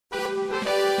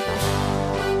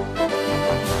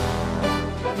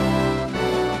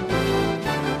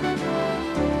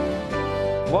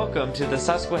Welcome to the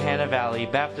Susquehanna Valley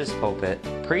Baptist Pulpit,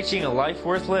 preaching a life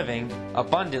worth living,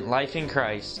 abundant life in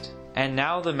Christ. And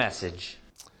now the message.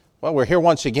 Well, we're here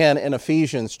once again in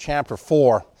Ephesians chapter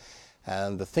 4,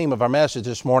 and the theme of our message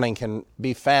this morning can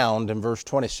be found in verse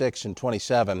 26 and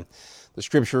 27. The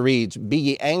scripture reads, "Be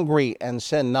ye angry and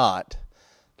sin not.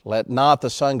 Let not the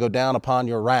sun go down upon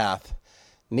your wrath,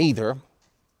 neither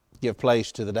give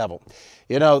place to the devil."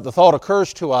 You know, the thought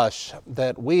occurs to us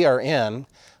that we are in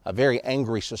a very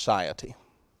angry society.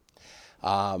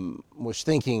 Was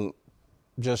thinking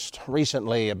just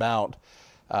recently about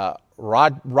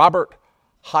Robert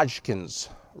Hodgkins.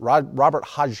 Robert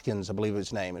Hodgkins, I believe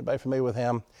his name. Anybody familiar with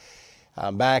him?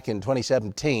 Back in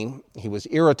 2017, he was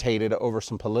irritated over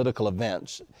some political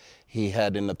events. He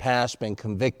had in the past been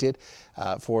convicted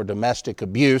for domestic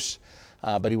abuse,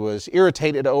 but he was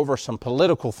irritated over some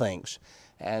political things.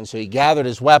 And so he gathered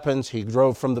his weapons. He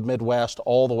drove from the Midwest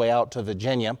all the way out to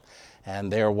Virginia,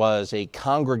 and there was a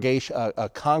congressional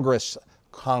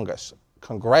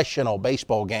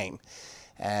baseball game.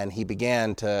 And he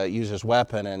began to use his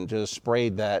weapon and just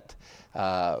sprayed that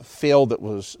field that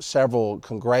was several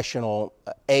congressional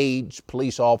aides,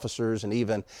 police officers, and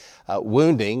even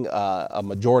wounding a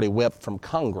majority whip from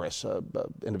Congress, an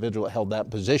individual that held that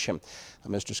position,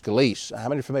 Mr. Scalise. How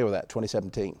many are familiar with that,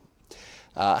 2017?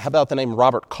 How about the name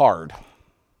Robert Card?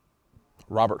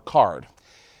 Robert Card.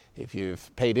 If you've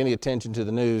paid any attention to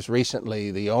the news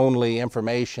recently, the only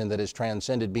information that has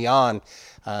transcended beyond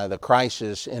the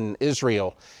crisis in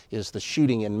Israel is the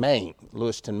shooting in Maine,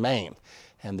 Lewiston, Maine.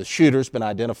 And the shooter's been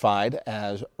identified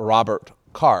as Robert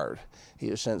Card. He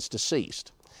is since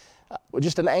deceased. We're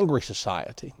just an angry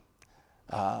society.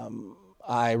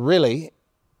 I really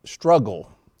struggle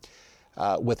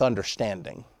with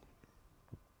understanding.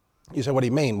 You say, what do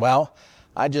you mean? Well,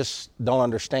 I just don't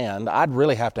understand. I'd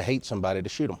really have to hate somebody to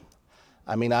shoot them.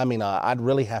 I'd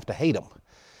really have to hate them.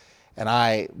 And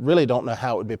I really don't know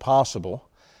how it would be possible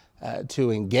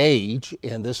to engage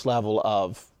in this level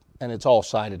of, and it's all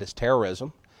cited as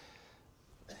terrorism,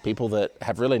 people that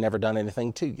have really never done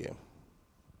anything to you.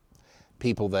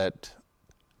 People that,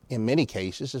 in many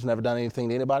cases, has never done anything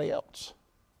to anybody else.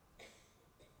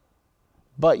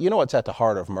 But you know what's at the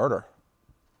heart of murder?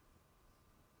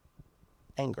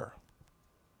 Anger.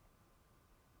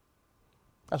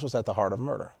 That's what's at the heart of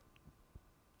murder.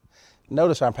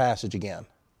 Notice our passage again.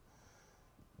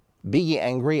 Be ye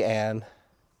angry and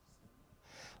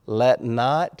let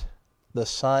not the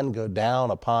sun go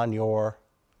down upon your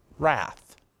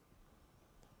wrath,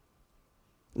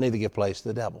 neither give place to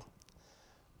the devil.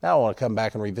 Now I want to come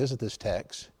back and revisit this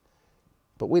text,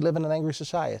 but we live in an angry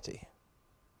society.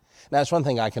 Now it's one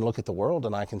thing, I can look at the world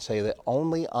and I can say that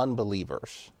only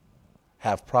unbelievers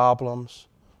have problems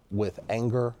with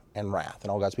anger and wrath.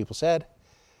 And all God's people said,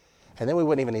 and then we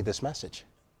wouldn't even need this message.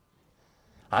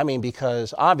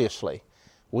 Because obviously,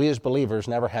 we as believers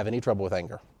never have any trouble with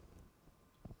anger.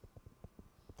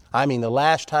 The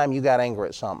last time you got angry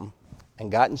at something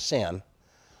and got in sin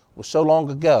was so long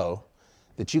ago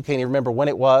that you can't even remember when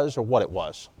it was or what it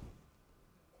was.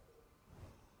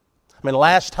 The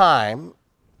last time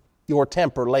your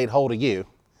temper laid hold of you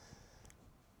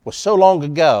was so long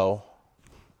ago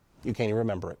you can't even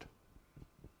remember it.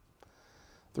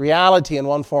 The reality in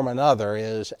one form or another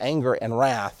is anger and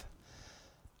wrath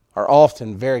are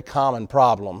often very common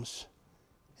problems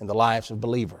in the lives of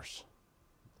believers.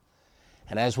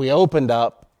 And as we opened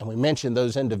up and we mentioned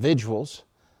those individuals,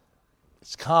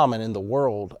 it's common in the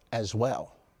world as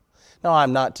well. Now,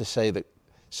 I'm not to say that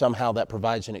somehow that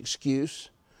provides an excuse,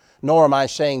 nor am I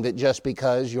saying that just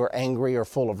because you're angry or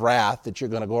full of wrath that you're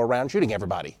going to go around shooting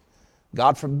everybody.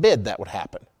 God forbid that would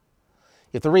happen.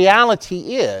 If the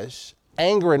reality is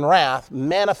anger and wrath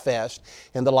manifest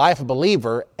in the life of a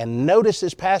believer, and notice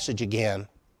this passage again,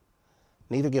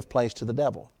 neither give place to the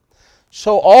devil.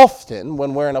 So often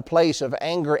when we're in a place of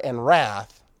anger and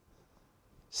wrath,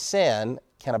 sin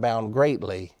can abound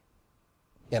greatly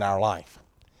in our life.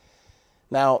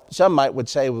 Now, some would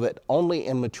say that only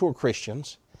immature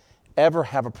Christians ever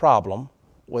have a problem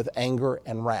with anger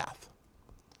and wrath.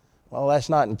 Well, that's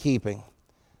not in keeping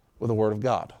with the Word of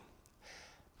God.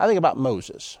 I think about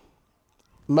Moses.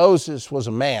 Moses was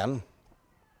a man,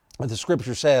 the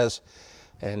Scripture says,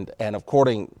 and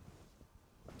according,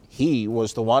 he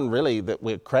was the one really that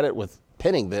we credit with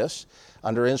penning this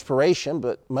under inspiration,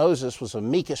 but Moses was the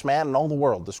meekest man in all the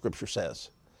world, the Scripture says.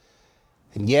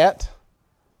 And yet,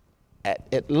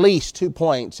 at least 2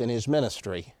 points in his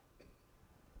ministry,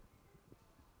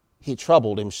 he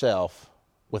troubled himself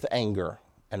with anger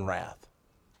and wrath.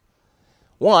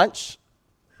 Once,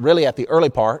 really at the early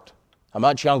part, a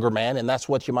much younger man, and that's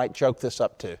what you might choke this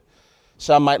up to.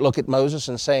 Some might look at Moses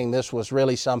and saying this was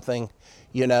really something,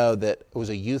 that was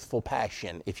a youthful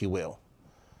passion, if you will.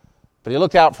 But he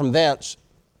looked out from thence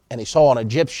and he saw an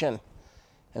Egyptian.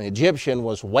 And the Egyptian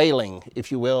was wailing,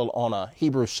 if you will, on a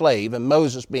Hebrew slave. And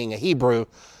Moses, being a Hebrew,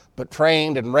 but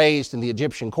trained and raised in the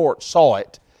Egyptian court, saw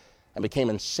it and became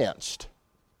incensed.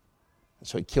 And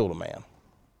so he killed a man.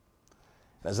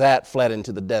 As that fled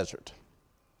into the desert.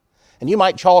 And you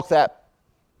might chalk that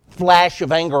flash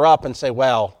of anger up and say,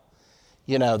 well,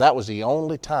 that was the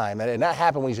only time. And that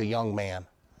happened when he was a young man.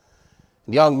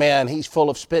 The young man, he's full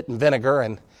of spit and vinegar,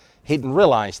 and he didn't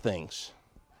realize things.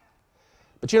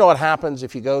 But you know what happens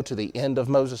if you go to the end of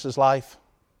Moses' life?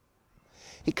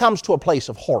 He comes to a place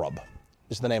of Horeb,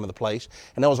 is the name of the place,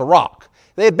 and there was a rock.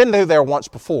 They had been there once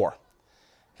before.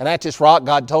 And at this rock,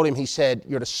 God told him, he said,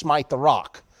 you're to smite the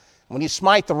rock. And when you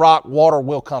smite the rock, water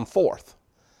will come forth.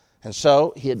 And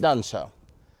so he had done so.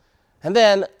 And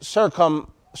then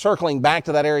circling back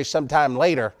to that area sometime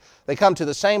later, they come to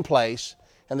the same place,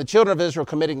 and the children of Israel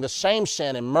committing the same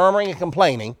sin and murmuring and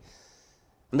complaining,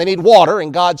 and they need water,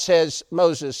 and God says,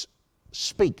 Moses,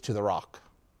 speak to the rock.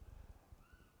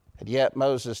 And yet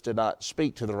Moses did not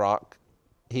speak to the rock.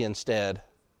 He instead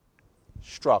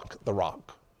struck the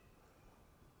rock.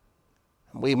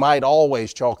 We might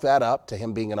always chalk that up to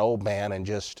him being an old man and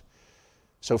just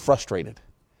so frustrated.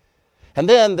 And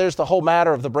then there's the whole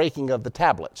matter of the breaking of the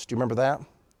tablets. Do you remember that?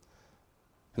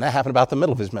 And that happened about the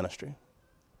middle of his ministry.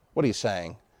 What are you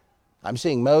saying? I'm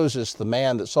seeing Moses, the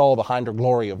man that saw the hinder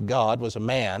glory of God, was a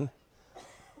man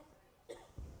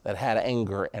that had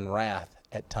anger and wrath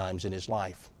at times in his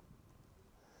life.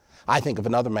 I think of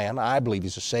another man. I believe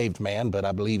he's a saved man, but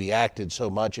I believe he acted so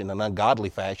much in an ungodly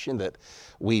fashion that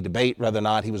we debate whether or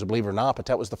not he was a believer or not, but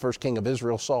that was the first king of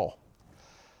Israel, Saul.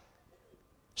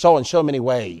 Saul in so many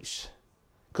ways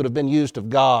could have been used of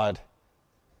God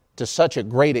to such a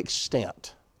great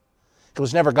extent. It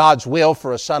was never God's will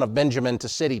for a son of Benjamin to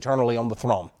sit eternally on the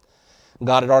throne.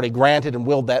 God had already granted and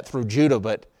willed that through Judah,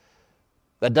 but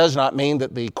that does not mean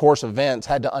that the course of events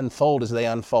had to unfold as they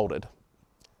unfolded.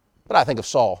 But I think of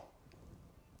Saul.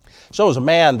 Saul was a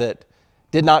man that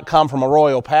did not come from a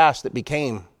royal past that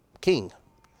became king.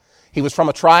 He was from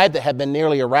a tribe that had been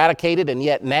nearly eradicated, and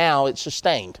yet now it's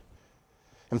sustained.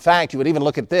 In fact, you would even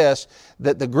look at this,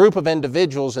 that the group of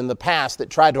individuals in the past that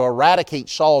tried to eradicate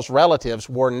Saul's relatives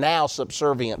were now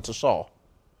subservient to Saul.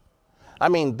 I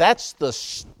mean, that's the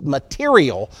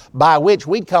material by which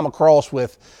we'd come across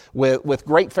with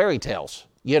great fairy tales.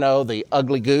 The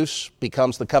ugly goose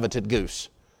becomes the coveted goose.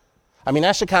 I mean,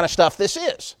 that's the kind of stuff this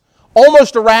is.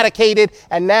 Almost eradicated,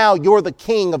 and now you're the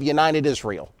king of united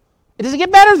Israel. It doesn't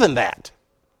get better than that.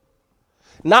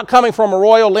 Not coming from a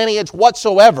royal lineage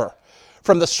whatsoever,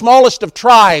 from the smallest of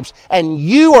tribes, and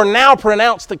you are now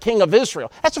pronounced the king of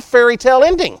Israel. That's a fairy tale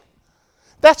ending.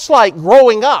 That's like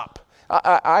growing up.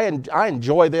 I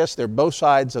enjoy this. They're both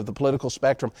sides of the political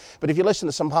spectrum. But if you listen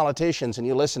to some politicians and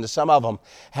you listen to some of them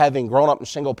having grown up in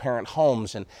single-parent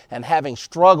homes and having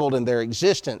struggled in their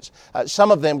existence,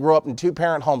 some of them grew up in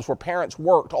two-parent homes where parents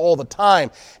worked all the time,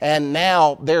 and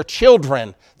now their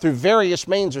children, through various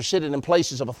means, are sitting in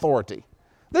places of authority.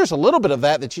 There's a little bit of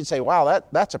that you'd say, wow,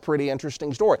 that's a pretty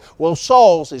interesting story. Well,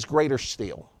 Saul's is greater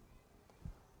still.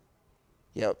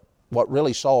 What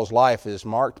really Saul's life is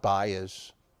marked by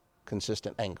is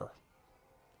consistent anger.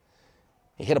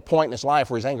 He hit a point in his life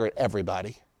where he's angry at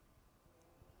everybody.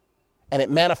 And it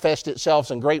manifested itself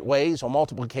in great ways. On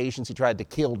multiple occasions, he tried to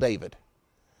kill David.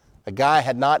 The guy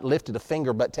had not lifted a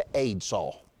finger but to aid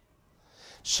Saul.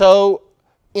 So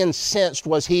incensed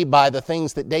was he by the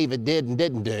things that David did and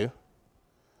didn't do,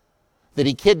 that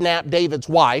he kidnapped David's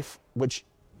wife, which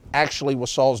actually was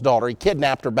Saul's daughter. He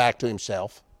kidnapped her back to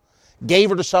himself, gave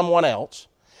her to someone else,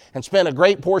 and spent the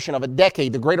greater portion of a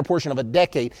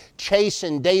decade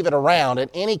chasing David around. In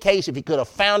any case, if he could have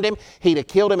found him, he'd have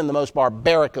killed him in the most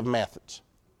barbaric of methods.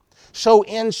 So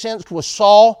incensed was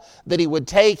Saul that he would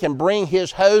take and bring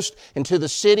his host into the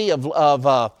city of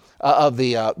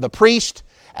the priest,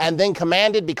 and then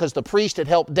commanded, because the priest had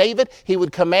helped David, he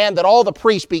would command that all the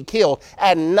priests be killed,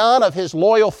 and none of his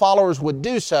loyal followers would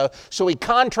do so. So he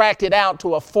contracted out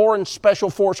to a foreign special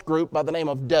force group by the name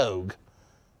of Doeg.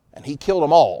 And he killed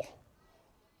them all.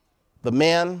 The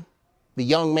men, the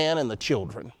young men, and the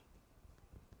children.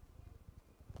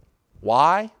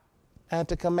 Why? At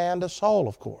the command of Saul,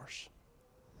 of course.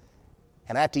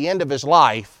 And at the end of his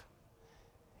life,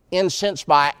 incensed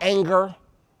by anger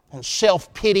and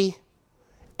self-pity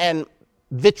and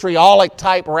vitriolic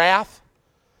type wrath,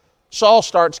 Saul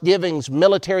starts giving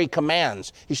military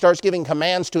commands. He starts giving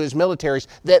commands to his militaries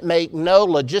that make no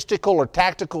logistical or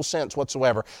tactical sense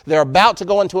whatsoever. They're about to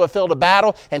go into a field of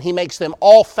battle, and he makes them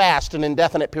all fast an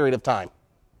indefinite period of time.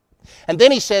 And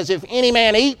then he says, if any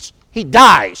man eats, he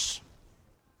dies.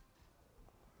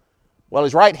 Well,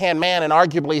 his right-hand man and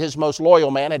arguably his most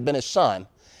loyal man had been his son,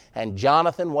 and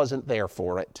Jonathan wasn't there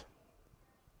for it.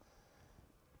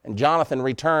 And Jonathan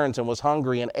returns and was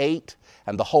hungry and ate,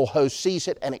 and the whole host sees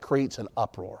it, and it creates an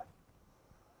uproar.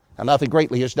 And nothing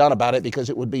greatly is done about it, because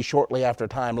it would be shortly after a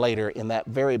time later in that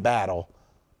very battle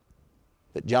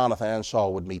that Jonathan and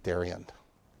Saul would meet their end.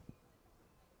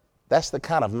 That's the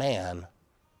kind of man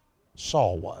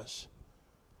Saul was.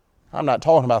 I'm not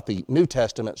talking about the New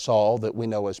Testament Saul that we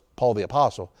know as Paul the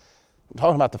Apostle. I'm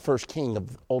talking about the first king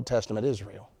of Old Testament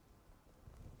Israel.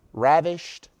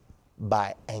 Ravished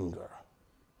by anger.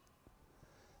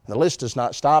 The list does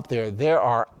not stop there. There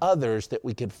are others that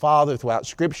we could father throughout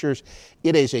Scriptures.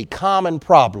 It is a common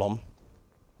problem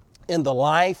in the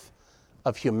life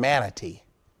of humanity,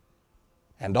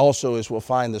 and also, as we'll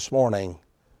find this morning,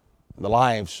 in the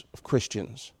lives of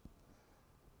Christians.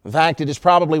 In fact, it is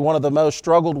probably one of the most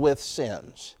struggled with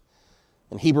sins.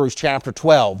 In Hebrews chapter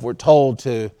 12, we're told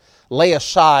to lay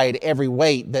aside every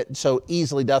weight that so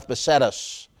easily doth beset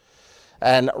us,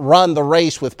 and run the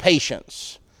race with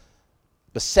patience.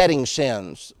 Besetting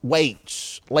sins,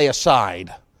 weights, lay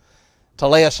aside. To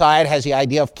lay aside has the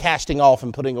idea of casting off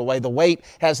and putting away. The weight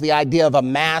has the idea of a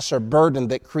mass or burden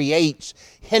that creates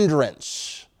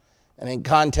hindrance. And in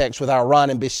context with our run,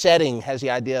 and besetting has the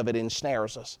idea of it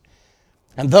ensnares us.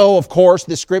 And though, of course,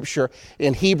 this scripture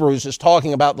in Hebrews is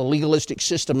talking about the legalistic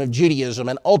system of Judaism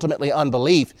and ultimately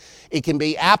unbelief, it can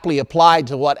be aptly applied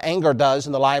to what anger does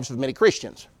in the lives of many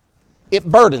Christians. It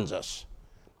burdens us.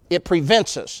 It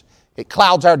prevents us. It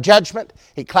clouds our judgment,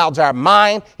 it clouds our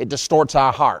mind, it distorts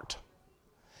our heart.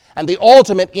 And the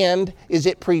ultimate end is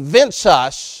it prevents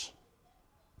us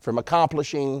from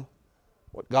accomplishing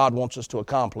what God wants us to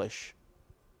accomplish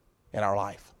in our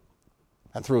life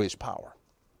and through His power.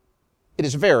 It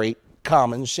is a very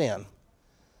common sin.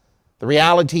 The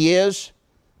reality is,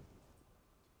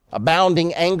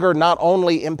 abounding anger not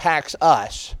only impacts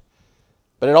us,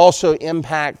 but it also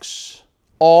impacts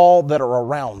all that are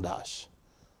around us.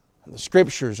 And the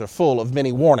Scriptures are full of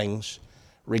many warnings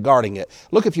regarding it.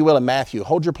 Look, if you will, in Matthew.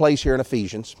 Hold your place here in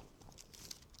Ephesians.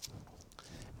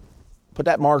 Put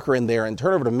that marker in there and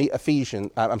turn over to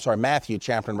Matthew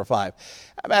chapter number 5.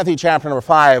 Matthew chapter number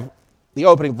 5, the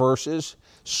opening verses,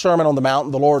 Sermon on the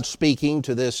Mount, the Lord speaking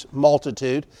to this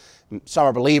multitude. Some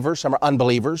are believers, some are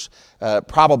unbelievers.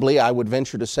 Probably, I would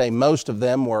venture to say, most of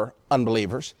them were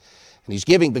unbelievers. And He's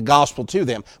giving the gospel to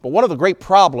them. But one of the great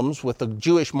problems with the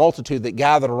Jewish multitude that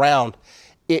gathered around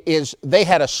is they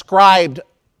had ascribed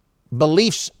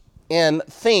beliefs in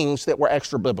things that were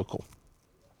extra biblical.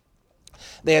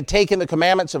 They had taken the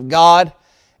commandments of God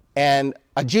and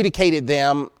adjudicated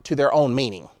them to their own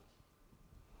meaning.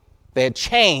 They had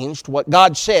changed what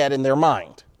God said in their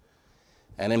mind.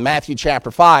 And in Matthew chapter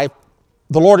 5,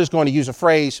 the Lord is going to use a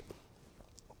phrase,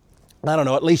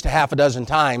 at least a half a dozen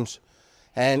times,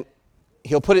 and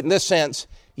He'll put it in this sense: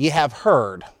 ye have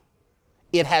heard,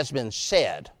 it has been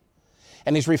said.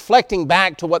 And He's reflecting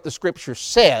back to what the Scripture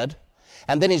said,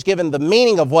 and then He's given the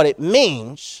meaning of what it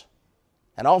means,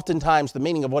 and oftentimes the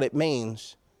meaning of what it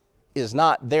means is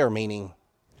not their meaning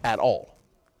at all.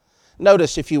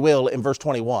 Notice, if you will, in verse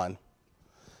 21, and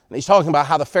He's talking about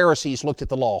how the Pharisees looked at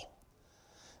the law.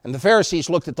 And the Pharisees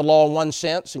looked at the law in one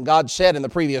sense, and God said in the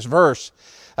previous verse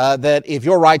that if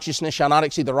your righteousness shall not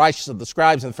exceed the righteousness of the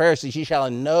scribes and the Pharisees, ye shall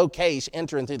in no case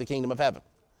enter into the kingdom of heaven.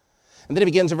 And then it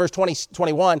begins in verse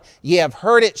 21, ye have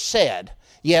heard it said,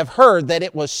 ye have heard that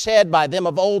it was said by them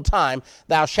of old time,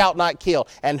 thou shalt not kill,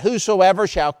 and whosoever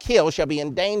shall kill shall be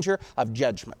in danger of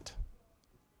judgment.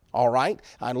 All right,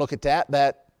 and look at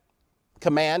that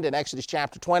command in Exodus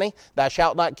chapter 20, thou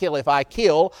shalt not kill. If I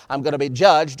kill, I'm going to be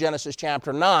judged. Genesis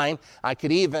chapter 9, I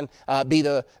could even be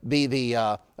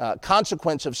the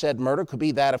consequence of said murder could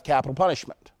be that of capital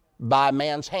punishment. By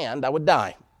man's hand, I would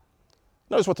die.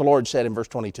 Notice what the Lord said in verse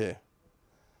 22.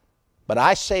 But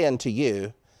I say unto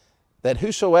you that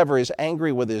whosoever is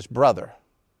angry with his brother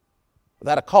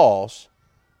without a cause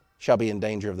shall be in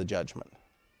danger of the judgment.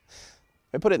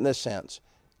 Let me put it in this sense.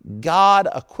 God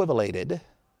equivalated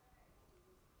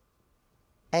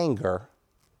anger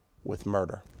with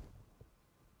murder.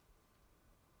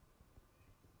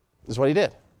 This is what He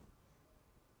did.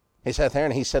 He sat there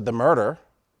and He said, the murder,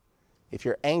 if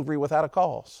you're angry without a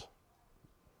cause,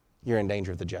 you're in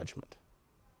danger of the judgment.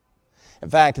 In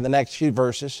fact, in the next few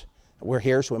verses, we're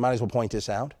here, so we might as well point this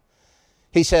out.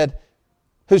 He said,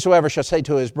 Whosoever shall say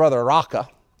to his brother, Raka,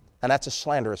 and that's a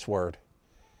slanderous word.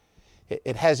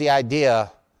 It has the idea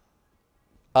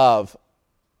of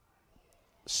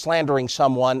slandering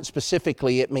someone.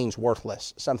 Specifically, it means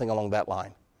worthless, something along that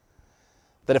line.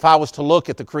 That if I was to look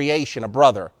at the creation, a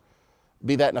brother,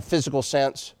 be that in a physical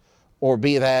sense or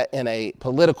be that in a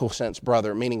political sense,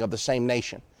 brother, meaning of the same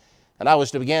nation, and I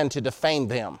was to begin to defame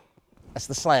them, that's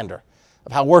the slander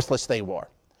of how worthless they were.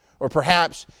 Or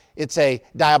perhaps it's a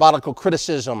diabolical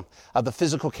criticism of the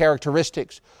physical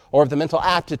characteristics or of the mental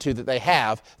aptitude that they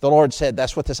have. The Lord said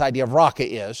that's what this idea of Raka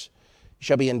is. You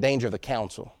shall be in danger of the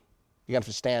council. You have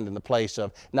to stand in the place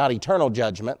of not eternal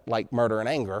judgment like murder and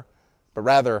anger, but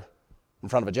rather in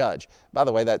front of a judge. By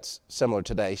the way, that's similar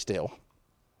today still.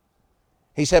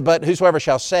 He said, but whosoever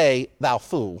shall say, thou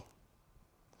fool.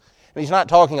 And he's not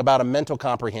talking about a mental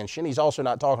comprehension. He's also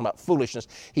not talking about foolishness.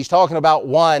 He's talking about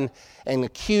one and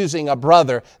accusing a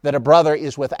brother that a brother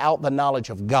is without the knowledge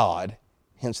of God.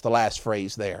 Hence the last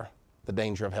phrase there, the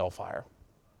danger of hellfire.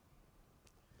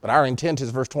 But our intent is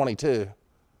verse 22.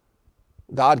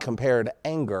 God compared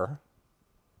anger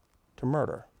to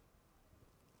murder.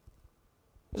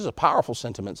 This is a powerful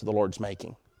sentiment that the Lord's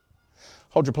making.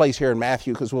 Hold your place here in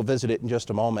Matthew because we'll visit it in just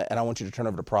a moment, and I want you to turn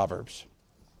over to Proverbs.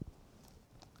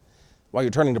 While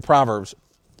you're turning to Proverbs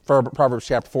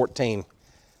chapter 14,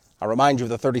 I'll remind you of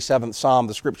the 37th Psalm.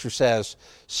 The Scripture says,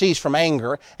 cease from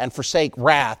anger and forsake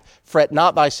wrath. Fret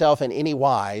not thyself in any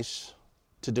wise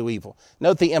to do evil.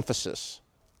 Note the emphasis.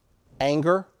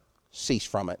 Anger, cease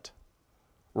from it.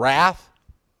 Wrath,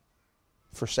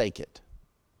 forsake it.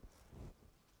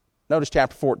 Notice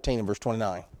chapter 14 and verse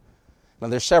 29. Now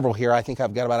there's several here. I think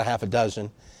I've got about a half a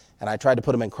dozen. And I tried to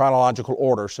put them in chronological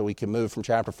order so we can move from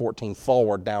chapter 14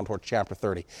 forward down towards chapter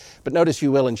 30. But notice, if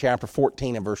you will, in chapter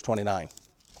 14 and verse 29.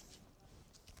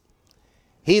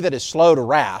 He that is slow to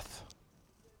wrath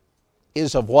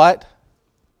is of what?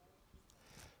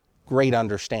 Great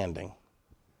understanding.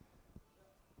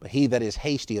 But he that is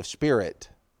hasty of spirit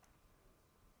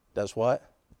does what?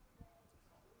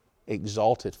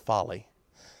 Exalted folly.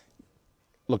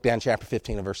 Look down chapter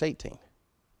 15 and verse 18.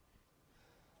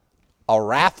 A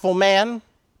wrathful man,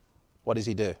 what does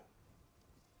he do?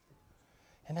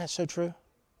 Isn't that so true?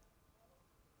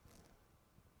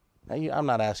 Now, I'm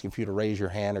not asking for you to raise your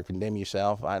hand or condemn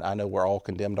yourself. I know we're all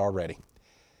condemned already.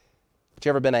 But you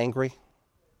ever been angry?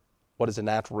 What is the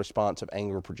natural response of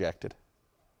anger projected?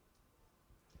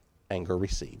 Anger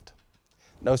received.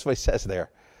 Notice what he says there.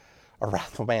 A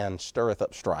wrathful man stirreth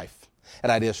up strife.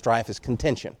 An idea of strife is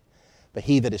contention. But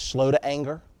he that is slow to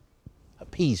anger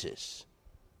appeases,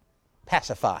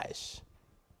 pacifies,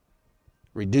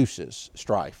 reduces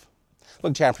strife.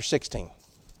 Look at chapter 16.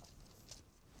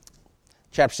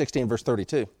 Chapter 16, verse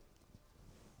 32.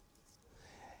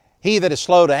 He that is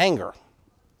slow to anger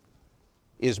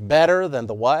is better than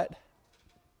the what?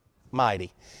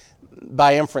 Mighty.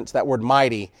 By inference, that word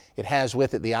mighty, it has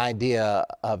with it the idea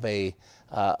of a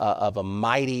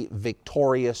mighty,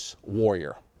 victorious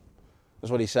warrior.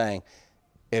 That's what he's saying.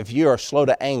 If you are slow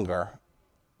to anger,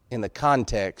 in the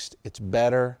context, it's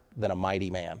better than a mighty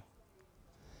man.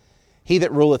 He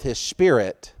that ruleth his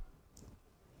spirit,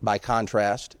 by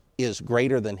contrast, is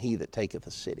greater than he that taketh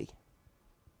a city.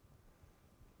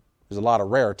 There's a lot of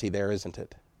rarity there, isn't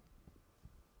it?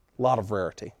 A lot of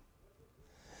rarity.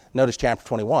 Notice chapter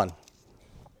 21.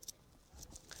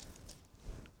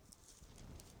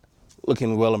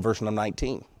 Looking well in verse number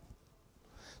 19.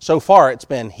 So far it's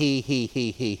been he.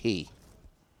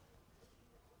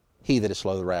 He that is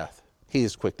slow to wrath. He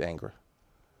is quick to anger.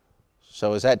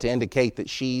 So is that to indicate that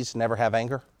she's never have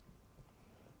anger?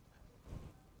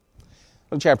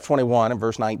 Look at chapter 21 and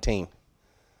verse 19.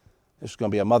 This is going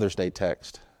to be a Mother's Day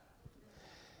text.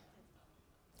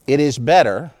 It is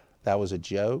better, that was a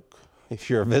joke. If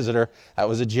you're a visitor, that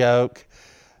was a joke.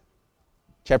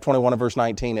 Chapter 21 and verse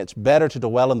 19, it's better to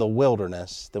dwell in the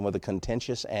wilderness than with a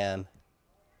contentious and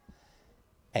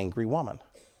angry woman.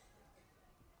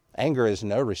 Anger is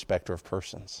no respecter of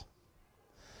persons.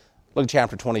 Look at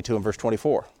chapter 22 and verse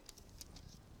 24.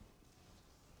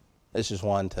 This is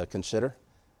one to consider.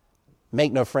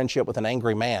 Make no friendship with an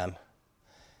angry man,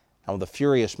 and with a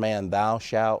furious man thou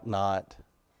shalt not.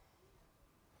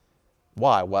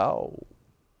 Why? Well,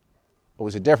 there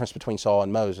was a difference between Saul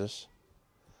and Moses.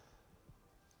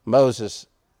 Moses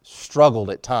struggled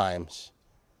at times.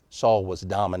 Saul was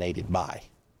dominated by.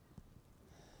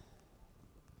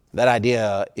 That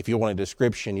idea, if you want a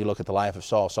description, you look at the life of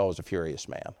Saul. Saul was a furious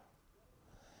man.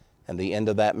 And the end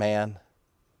of that man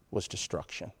was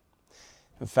destruction.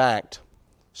 In fact,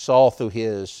 Saul, through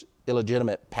his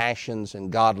illegitimate passions and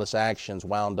godless actions,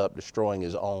 wound up destroying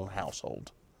his own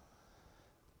household.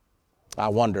 I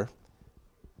wonder,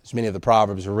 as many of the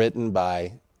Proverbs are written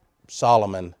by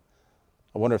Solomon,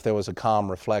 I wonder if there was a calm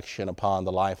reflection upon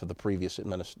the life of the previous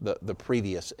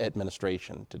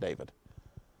administration to David,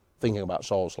 thinking about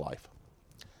Saul's life.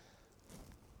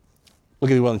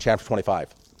 Look at you will in chapter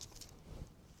 25.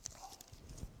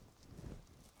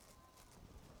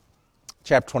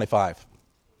 Chapter 25,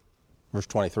 verse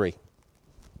 23.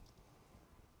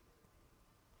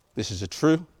 This is it's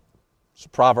a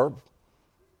proverb,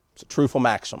 it's a truthful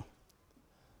maxim.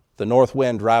 The north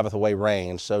wind driveth away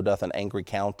rain, so doth an angry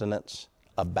countenance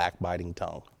a backbiting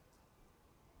tongue.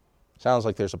 Sounds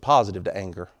like there's a positive to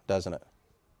anger, doesn't it?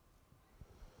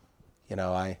 You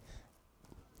know,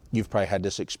 you've probably had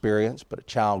this experience, but a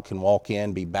child can walk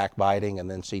in, be backbiting,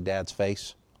 and then see dad's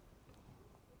face.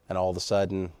 And all of a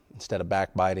sudden, instead of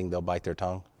backbiting, they'll bite their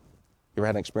tongue. You ever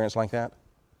had an experience like that?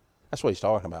 That's what he's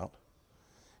talking about.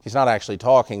 He's not actually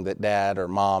talking that dad or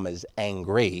mom is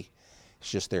angry. It's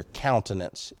just their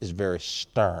countenance is very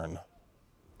stern.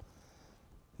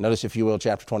 Notice, if you will,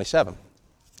 chapter 27.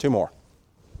 Two more.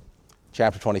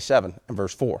 Chapter 27 and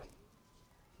verse 4.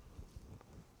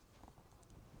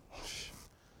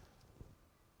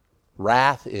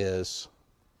 Wrath is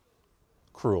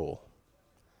cruel.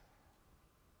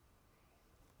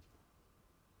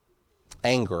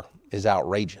 Anger is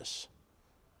outrageous.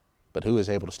 But who is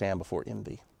able to stand before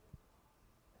envy?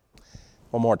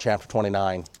 One more, chapter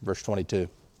 29, verse 22.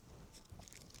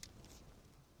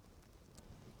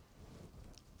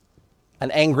 An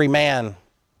angry man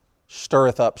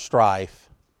stirreth up strife,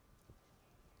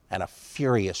 and a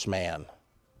furious man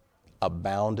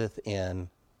aboundeth in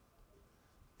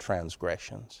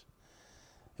transgressions.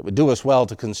 It would do us well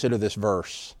to consider this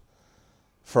verse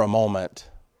for a moment.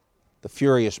 The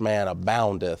furious man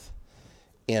aboundeth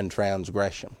in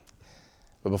transgression.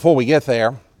 But before we get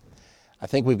there, I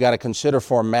think we've got to consider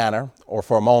for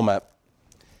a moment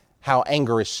how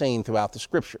anger is seen throughout the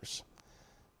Scriptures.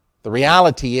 The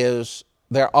reality is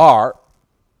there are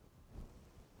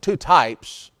two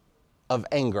types of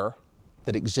anger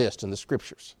that exist in the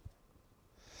Scriptures.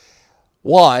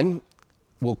 One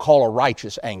we'll call a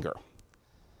righteous anger.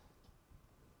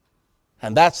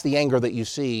 And that's the anger that you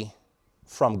see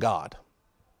from God.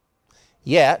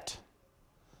 Yet,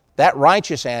 that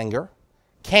righteous anger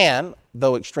can,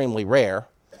 though extremely rare,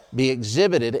 be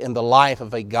exhibited in the life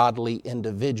of a godly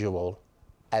individual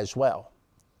as well.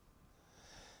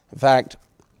 In fact,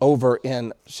 over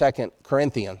in 2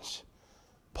 Corinthians,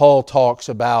 Paul talks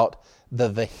about the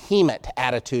vehement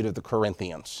attitude of the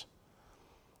Corinthians.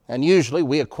 And usually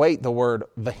we equate the word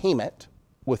vehement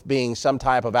with being some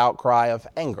type of outcry of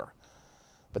anger.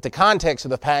 But the context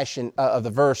of the passion of the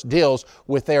verse deals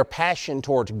with their passion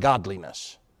towards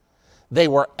godliness. They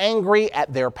were angry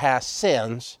at their past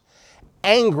sins,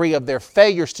 angry of their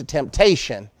failures to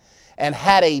temptation, and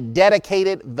had a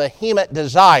dedicated, vehement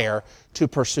desire to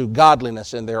pursue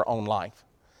godliness in their own life.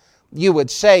 You would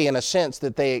say, in a sense,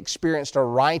 that they experienced a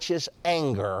righteous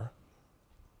anger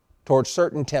towards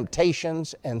certain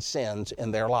temptations and sins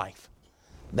in their life.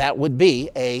 That would be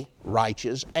a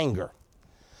righteous anger.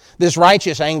 This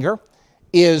righteous anger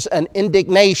is an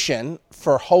indignation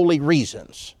for holy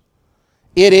reasons.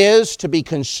 It is to be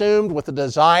consumed with a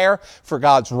desire for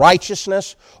God's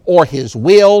righteousness or His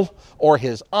will or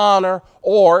His honor,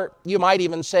 or you might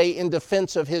even say in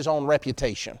defense of His own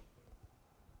reputation.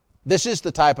 This is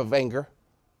the type of anger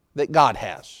that God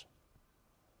has.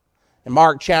 In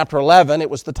Mark chapter 11, it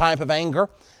was the type of anger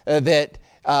that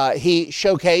He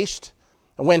showcased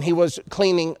when He was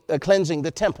cleansing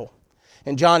the temple.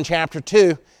 In John chapter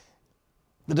 2,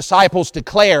 the disciples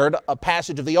declared a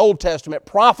passage of the Old Testament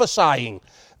prophesying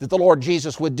that the Lord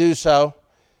Jesus would do so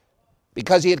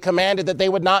because He had commanded that they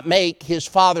would not make His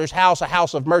Father's house a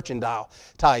house of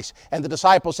merchandise. And the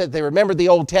disciples said they remembered the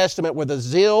Old Testament where the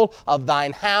zeal of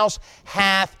thine house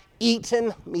hath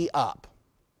eaten me up.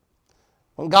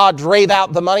 When God drave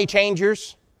out the money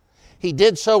changers, He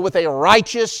did so with a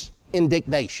righteous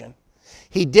indignation.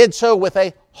 He did so with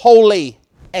a holy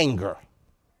anger.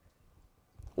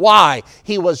 Why?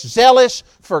 He was zealous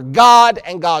for God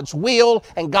and God's will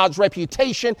and God's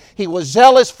reputation. He was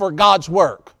zealous for God's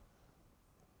work.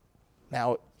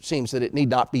 Now, it seems that it need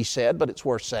not be said, but it's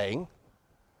worth saying,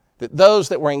 that those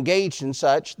that were engaged in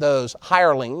such, those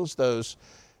hirelings, those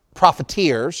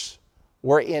profiteers,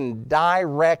 were in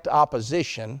direct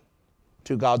opposition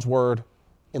to God's word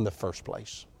in the first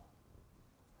place.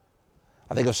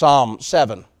 I think of Psalm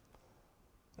 7.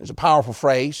 There's a powerful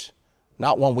phrase,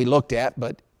 not one we looked at,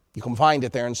 but you can find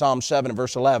it there in Psalm 7 and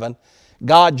verse 11.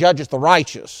 God judgeth the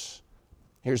righteous.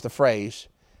 Here's the phrase.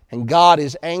 And God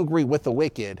is angry with the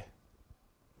wicked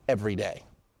every day.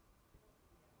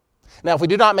 Now, if we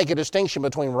do not make a distinction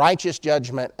between righteous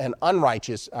anger and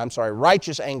unrighteous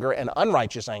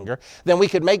anger, then we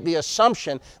could make the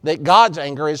assumption that God's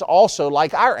anger is also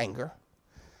like our anger.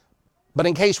 But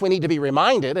in case we need to be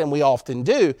reminded, and we often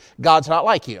do, God's not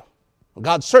like you.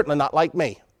 God's certainly not like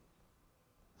me.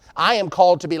 I am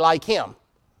called to be like Him.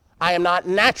 I am not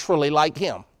naturally like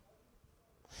Him.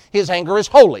 His anger is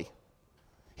holy.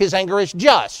 His anger is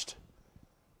just.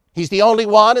 He's the only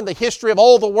one in the history of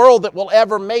all the world that will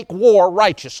ever make war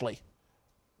righteously.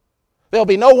 There'll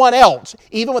be no one else,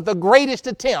 even with the greatest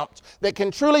attempts, that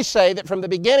can truly say that from the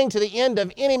beginning to the end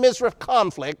of any miserable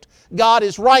conflict, God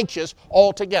is righteous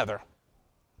altogether.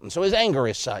 And so His anger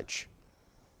is such.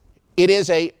 It is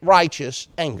a righteous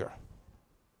anger.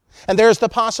 And there's the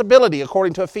possibility,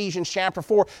 according to Ephesians chapter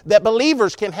 4, that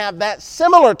believers can have that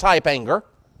similar type anger.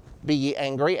 Be ye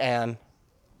angry and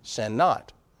sin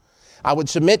not. I would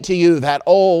submit to you that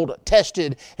old,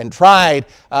 tested, and tried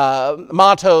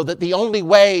motto that the only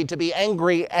way to be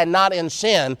angry and not in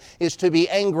sin is to be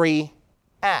angry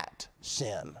at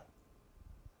sin.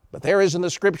 But there is in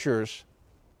the Scriptures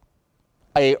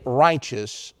a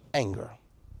righteous anger.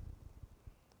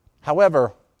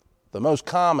 However, the most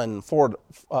common form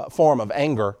of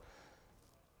anger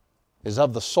is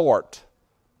of the sort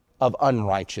of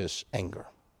unrighteous anger.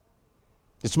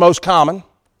 It's most common.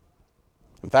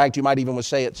 In fact, you might even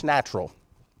say it's natural.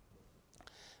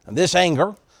 And this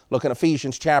anger, look at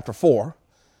Ephesians chapter 4,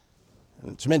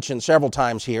 and it's mentioned several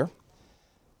times here,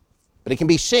 but it can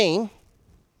be seen,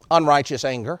 unrighteous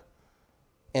anger,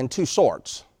 in two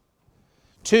sorts,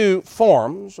 two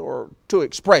forms, or two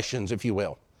expressions, if you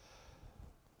will.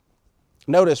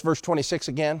 Notice verse 26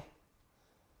 again.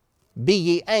 Be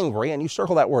ye angry, and you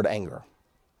circle that word anger.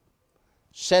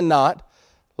 Sin not,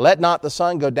 let not the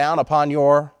sun go down upon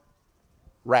your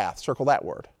wrath. Circle that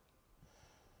word.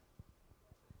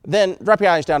 Then drop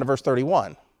your eyes down to verse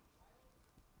 31.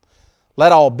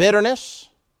 Let all bitterness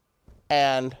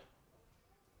and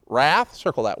wrath,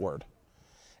 circle that word,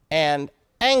 and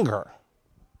anger,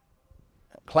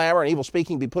 clamor and evil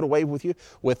speaking be put away with you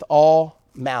with all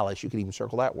malice. You could even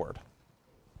circle that word.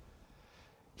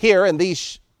 Here in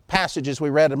these passages we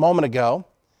read a moment ago,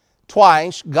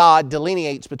 twice God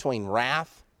delineates between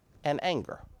wrath and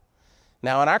anger.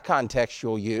 Now, in our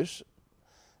contextual use,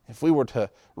 if we were to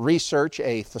research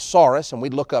a thesaurus and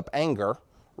we'd look up anger,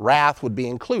 wrath would be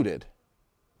included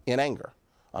in anger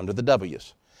under the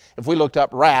W's. If we looked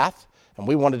up wrath and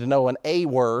we wanted to know an A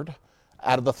word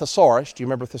out of the thesaurus, do you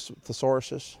remember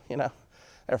thesauruses? You know,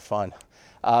 they're fun.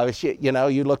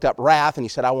 You looked up wrath and you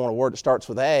said, I want a word that starts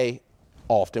with A,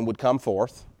 often would come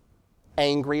forth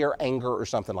angry or anger or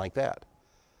something like that.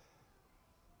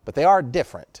 But they are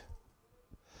different.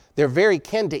 They're very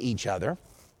kin to each other,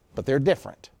 but they're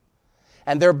different.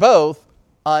 And they're both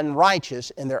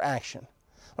unrighteous in their action.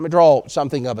 Let me draw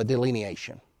something of a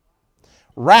delineation.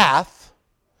 Wrath,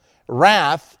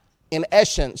 in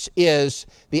essence, is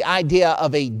the idea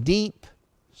of a deep-seated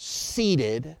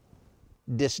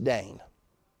disdain.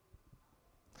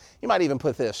 You might even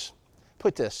put this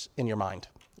in your mind.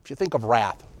 If you think of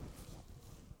wrath,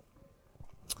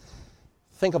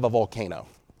 think of a volcano.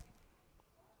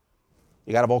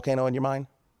 You got a volcano in your mind?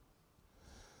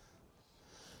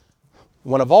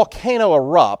 When a volcano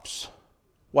erupts,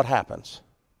 what happens?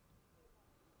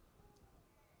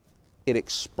 It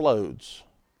explodes.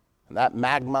 And that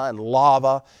magma and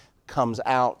lava comes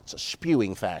out. It's a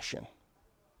spewing fashion.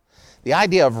 The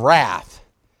idea of wrath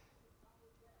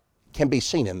can be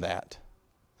seen in that.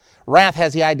 Wrath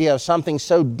has the idea of something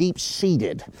so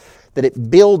deep-seated that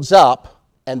it builds up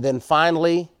and then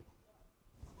finally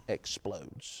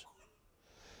explodes.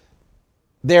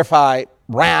 Therefore,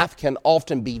 wrath can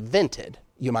often be vented,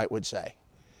 you would say.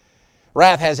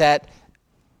 Wrath has that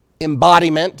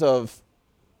embodiment of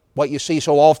what you see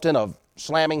so often of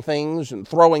slamming things and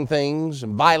throwing things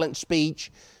and violent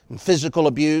speech and physical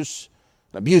abuse,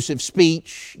 and abusive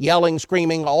speech, yelling,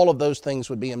 screaming, all of those things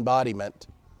would be embodiment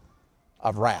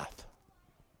of wrath.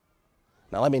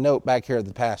 Now let me note back here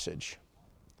the passage.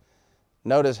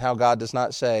 Notice how God does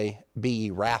not say, be ye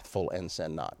wrathful and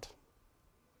sin not.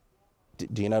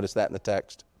 Do you notice that in the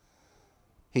text?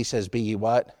 He says, be ye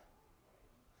what?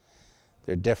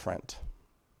 They're different.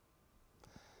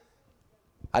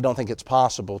 I don't think it's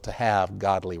possible to have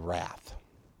godly wrath.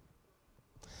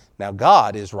 Now,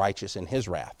 God is righteous in His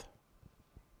wrath.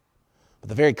 But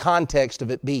the very context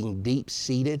of it being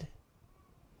deep-seated,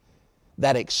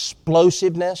 that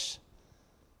explosiveness,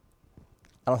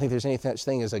 I don't think there's any such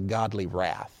thing as a godly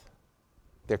wrath.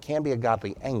 There can be a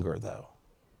godly anger, though.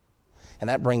 And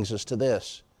that brings us to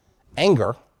this.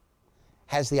 Anger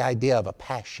has the idea of a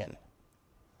passion.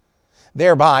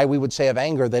 Thereby, we would say of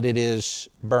anger that it is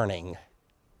burning.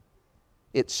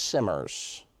 It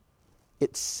simmers.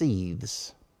 It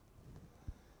seethes.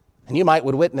 And you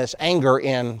would witness anger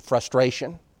in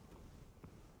frustration,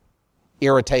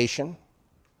 irritation,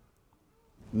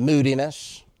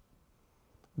 moodiness,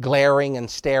 glaring and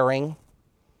staring,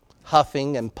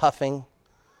 huffing and puffing.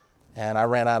 And I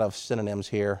ran out of synonyms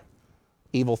here.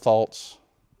 Evil thoughts.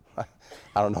 I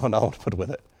don't know what to put with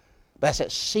it. But that's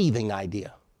that seething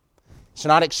idea. It's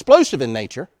not explosive in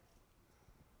nature,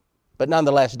 but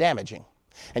nonetheless damaging.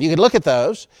 And you can look at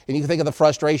those, and you can think of the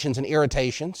frustrations and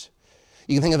irritations.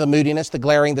 You can think of the moodiness, the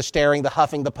glaring, the staring, the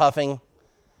huffing, the puffing.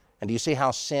 And do you see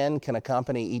how sin can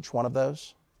accompany each one of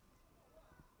those?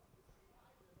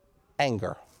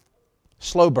 Anger,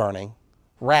 slow burning,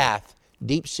 wrath,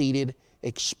 deep-seated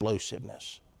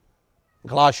explosiveness. In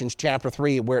Colossians chapter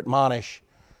 3, we're admonished,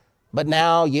 but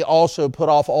now ye also put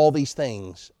off all these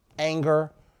things,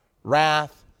 anger,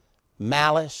 wrath,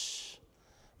 malice.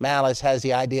 Malice has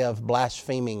the idea of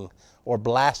blaspheming or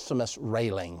blasphemous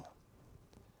railing.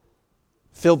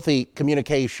 Filthy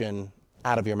communication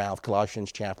out of your mouth,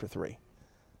 Colossians chapter 3.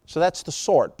 So that's the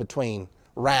sort between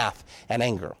wrath and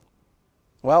anger.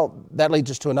 Well, that leads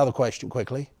us to another question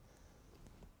quickly.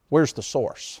 Where's the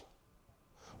source?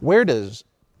 Where does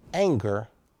anger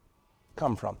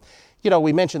come from? You know,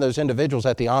 we mentioned those individuals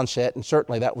at the onset, and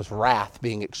certainly that was wrath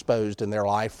being exposed in their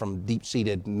life from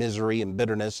deep-seated misery and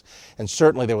bitterness, and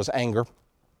certainly there was anger.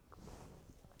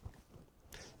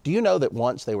 Do you know that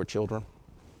once they were children?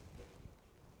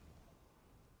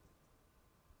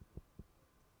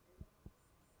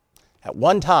 At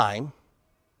one time,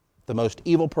 the most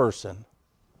evil person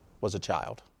was a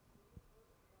child.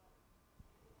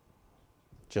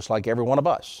 Just like every one of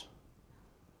us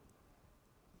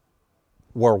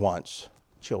were once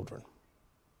children.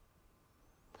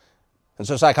 And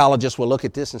so psychologists will look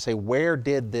at this and say, where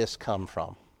did this come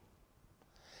from?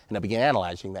 And they'll begin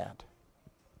analyzing that.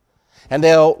 And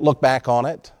they'll look back on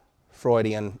it,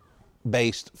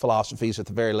 Freudian-based philosophies at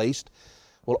the very least,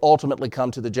 will ultimately come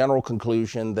to the general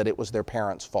conclusion that it was their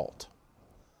parents' fault.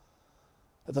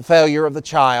 That the failure of the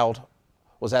child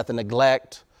was at the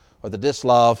neglect or the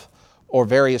dislove or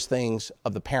various things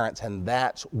of the parents, and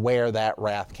that's where that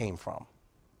wrath came from.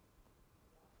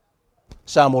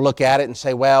 Some will look at it and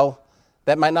say, well,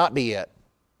 that might not be it,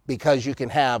 because you can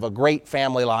have a great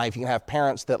family life, you can have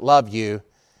parents that love you,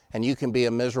 and you can be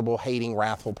a miserable, hating,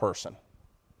 wrathful person.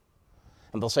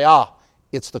 And they'll say,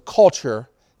 it's the culture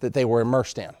that they were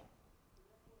immersed in.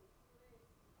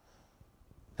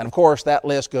 And of course, that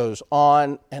list goes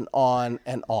on and on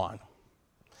and on.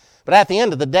 But at the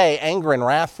end of the day, anger and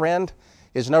wrath, friend,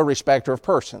 is no respecter of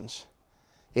persons.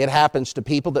 It happens to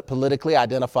people that politically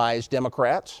identify as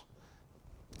Democrats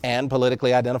and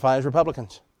politically identify as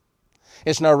Republicans.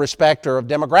 It's no respecter of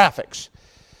demographics.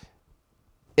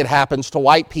 It happens to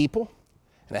white people,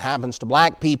 and it happens to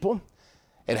black people.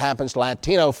 It happens to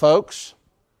Latino folks.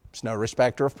 It's no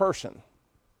respecter of person.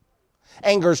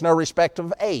 Anger is no respect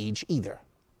of age either.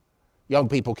 Young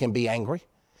people can be angry.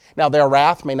 Now, their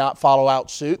wrath may not follow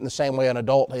out suit in the same way an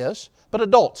adult is, but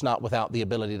adults not without the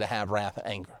ability to have wrath and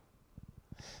anger.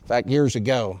 In fact, years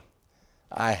ago,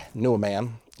 I knew a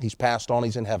man. He's passed on.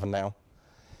 He's in heaven now.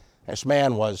 This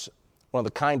man was one of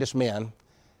the kindest men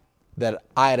that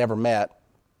I had ever met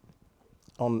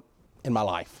in my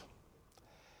life.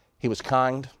 He was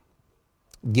kind,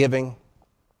 giving.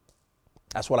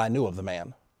 That's what I knew of the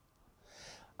man.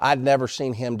 I'd never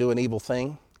seen him do an evil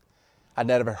thing. I'd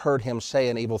never heard him say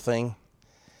an evil thing.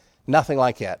 Nothing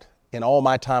like that in all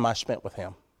my time I spent with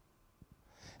him.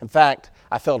 In fact,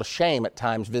 I felt ashamed at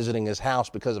times visiting his house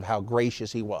because of how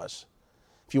gracious he was.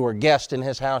 If you were a guest in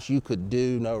his house, you could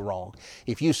do no wrong.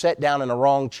 If you sat down in a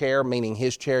wrong chair, meaning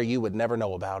his chair, you would never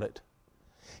know about it.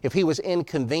 If he was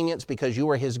inconvenienced because you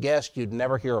were his guest, you'd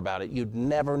never hear about it. You'd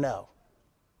never know.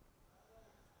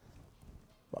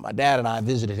 But my dad and I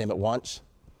visited him at once,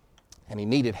 and he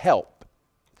needed help.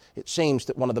 It seems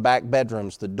that one of the back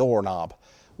bedrooms, the doorknob,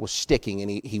 was sticking,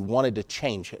 and he wanted to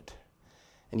change it.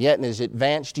 And yet in his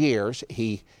advanced years,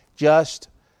 he just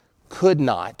could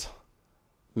not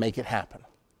make it happen.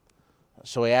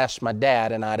 So he asked my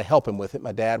dad and I to help him with it.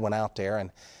 My dad went out there,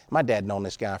 and my dad had known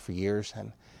this guy for years,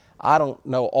 and I don't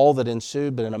know all that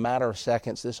ensued, but in a matter of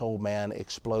seconds, this old man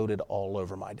exploded all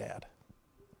over my dad.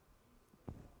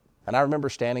 And I remember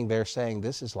standing there saying,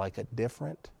 this is like a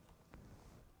different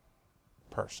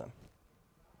person.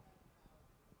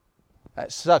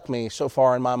 That stuck me so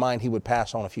far in my mind he would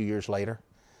pass on a few years later.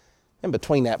 In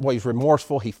between that, boy, he's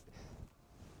remorseful. What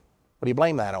do you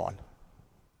blame that on?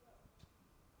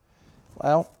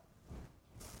 Well,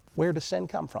 where does sin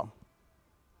come from?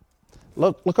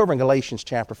 Look over in Galatians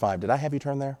chapter 5. Did I have you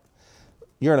turn there?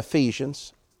 You're in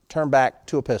Ephesians. Turn back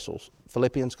 2 epistles,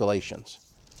 Philippians, Galatians.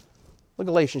 Look at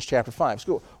Galatians chapter 5.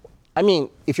 I mean,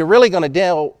 if you're really going to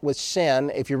deal with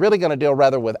sin, if you're really going to deal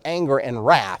rather with anger and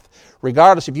wrath,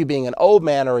 regardless of you being an old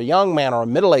man or a young man or a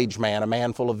middle-aged man, a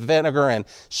man full of vinegar and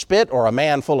spit, or a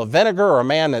man full of vinegar, or a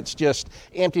man that's just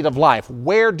emptied of life,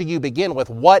 where do you begin with?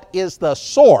 What is the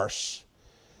source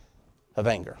of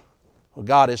anger? Well,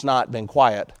 God has not been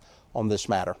quiet on this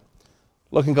matter.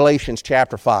 Look in Galatians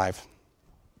chapter 5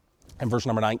 and verse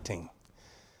number 19.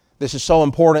 This is so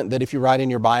important that if you write in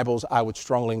your Bibles, I would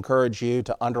strongly encourage you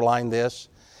to underline this.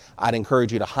 I'd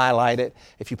encourage you to highlight it.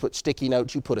 If you put sticky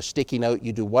notes, you put a sticky note.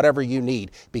 You do whatever you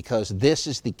need, because this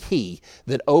is the key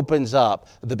that opens up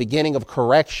the beginning of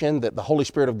correction that the Holy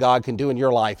Spirit of God can do in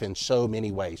your life in so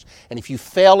many ways. And if you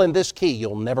fail in this key,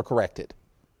 you'll never correct it.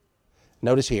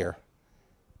 Notice here,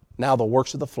 now the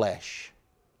works of the flesh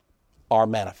are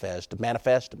manifest,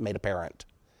 made apparent.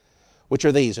 Which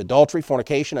are these? Adultery,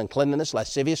 fornication, uncleanness,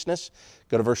 lasciviousness.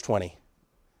 Go to verse 20.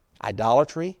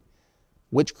 Idolatry,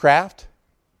 witchcraft,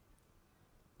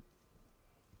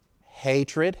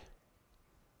 hatred,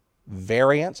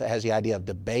 variance. It has the idea of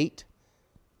debate.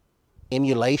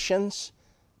 Emulations.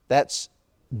 That's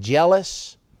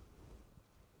jealous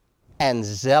and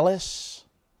zealous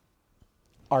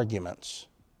arguments.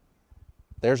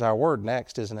 There's our word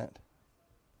next, isn't it?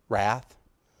 Wrath.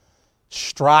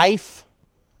 Strife.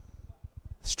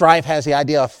 Strife has the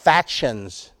idea of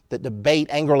factions that debate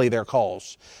angrily their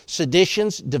cause.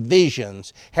 Seditions,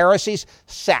 divisions, heresies,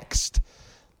 sects,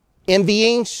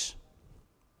 envyings,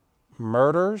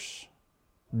 murders,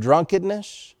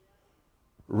 drunkenness,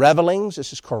 revelings,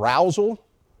 this is carousal,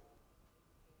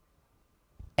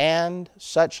 and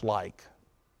such like.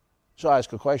 So I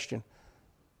ask a question.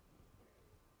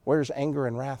 Where's anger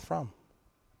and wrath from?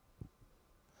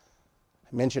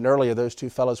 I mentioned earlier those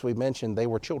two fellows we mentioned, they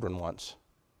were children once.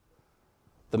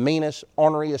 The meanest,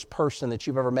 orneriest person that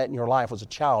you've ever met in your life was a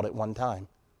child at one time.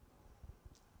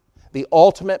 The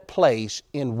ultimate place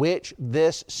in which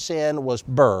this sin was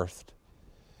birthed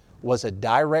was a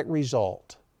direct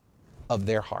result of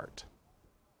their heart.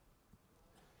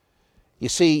 You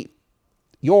see,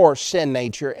 your sin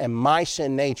nature and my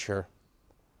sin nature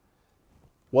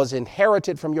was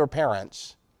inherited from your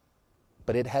parents,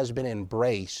 but it has been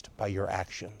embraced by your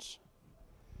actions.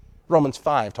 Romans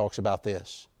 5 talks about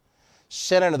this.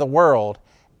 Sin entered the world,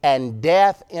 and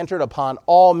death entered upon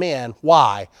all men.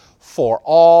 Why? For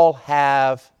all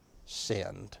have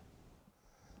sinned.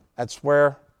 That's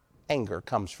where anger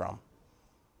comes from.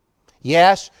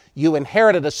 Yes, you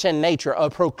inherited a sin nature, a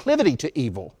proclivity to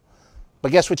evil.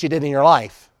 But guess what you did in your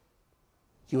life?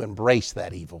 You embraced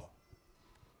that evil.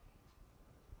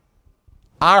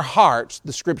 Our hearts,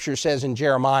 the Scripture says in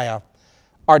Jeremiah,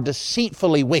 are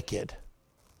deceitfully wicked.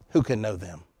 Who can know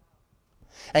them?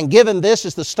 And given this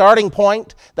as the starting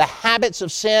point, the habits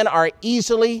of sin are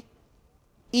easily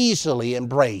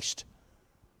embraced,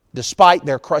 despite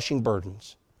their crushing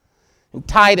burdens. In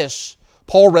Titus,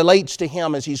 Paul relates to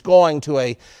him as he's going to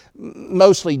a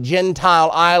mostly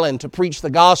Gentile island to preach the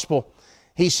gospel.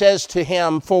 He says to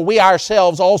him, "For we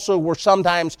ourselves also were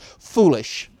sometimes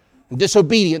foolish,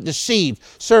 disobedient, deceived,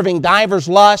 serving divers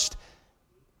lusts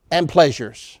and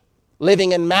pleasures,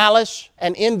 living in malice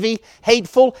and envy,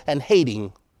 hateful and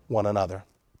hating one another."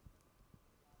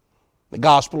 The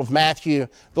Gospel of Matthew,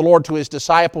 the Lord to His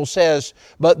disciples says,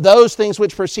 "But those things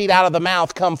which proceed out of the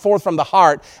mouth come forth from the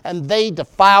heart, and they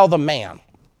defile the man.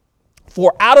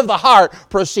 For out of the heart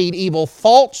proceed evil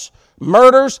thoughts,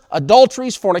 murders,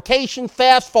 adulteries, fornication,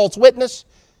 theft, false witness,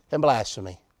 and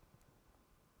blasphemy."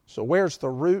 So where's the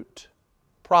root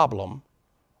problem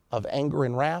of anger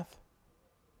and wrath?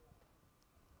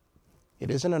 It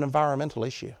isn't an environmental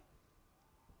issue.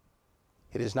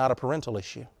 It is not a parental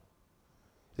issue.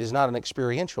 It is not an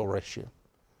experiential issue.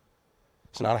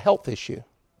 It's not a health issue.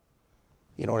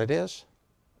 You know what it is?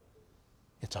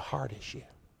 It's a heart issue.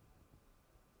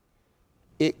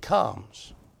 It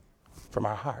comes from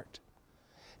our heart.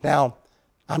 Now,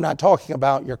 I'm not talking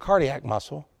about your cardiac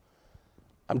muscle.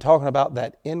 I'm talking about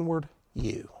that inward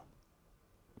you.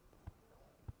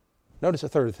 Notice a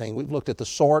third thing. We've looked at the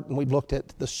sort and we've looked at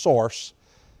the source.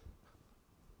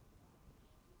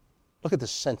 Look at the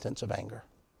sentence of anger.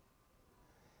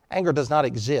 Anger does not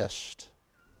exist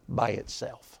by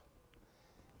itself.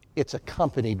 It's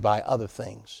accompanied by other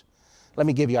things. Let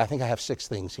me give you, I think I have 6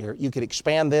 things here. You could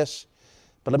expand this,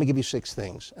 but let me give you 6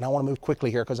 things. And I want to move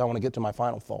quickly here because I want to get to my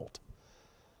final thought.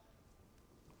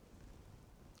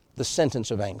 The sentence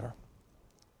of anger.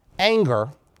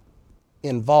 Anger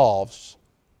involves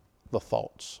the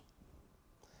thoughts.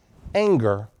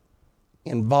 Anger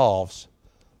involves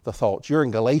the thoughts. You're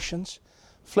in Galatians.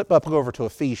 Flip up over to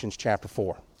Ephesians chapter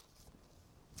 4.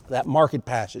 That marked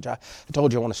passage. I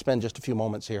told you I want to spend just a few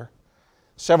moments here.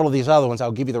 Several of these other ones,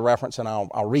 I'll give you the reference and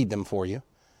I'll read them for you.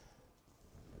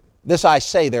 This I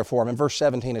say, therefore, I'm in verse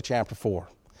 17 of chapter 4.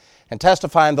 And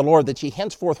testify in the Lord that ye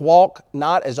henceforth walk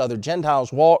not as other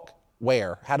Gentiles walk.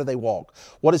 Where? How do they walk?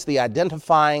 What is the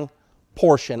identifying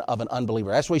portion of an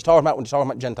unbeliever? That's what he's talking about when he's talking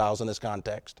about Gentiles in this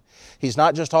context. He's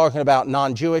not just talking about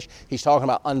non-Jewish, he's talking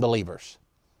about unbelievers.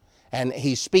 And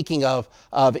he's speaking of,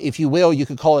 if you will, you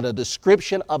could call it a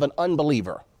description of an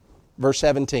unbeliever. Verse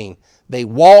 17, they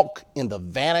walk in the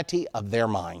vanity of their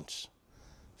minds,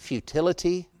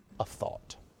 futility of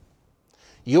thought.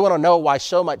 You want to know why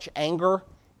so much anger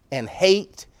and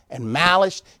hate and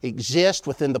malice exist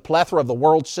within the plethora of the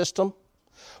world system?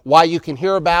 Why you can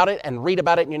hear about it and read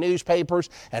about it in your newspapers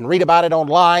and read about it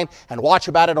online and watch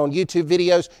about it on YouTube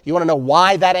videos? You want to know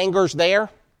why that anger is there?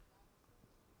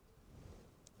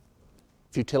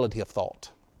 Futility of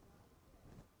thought.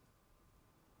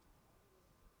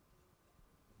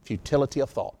 Futility of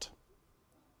thought.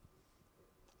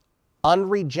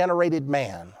 Unregenerated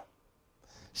man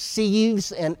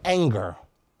seethes in anger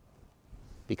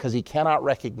because he cannot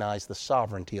recognize the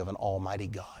sovereignty of an almighty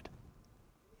God.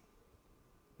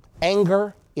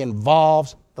 Anger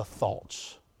involves the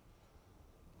thoughts.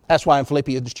 That's why in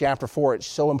Philippians chapter 4 it's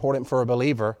so important for a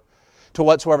believer to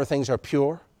whatsoever things are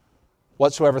pure,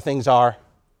 whatsoever things are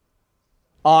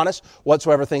honest,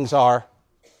 whatsoever things are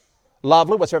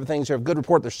lovely, whatsoever things are of good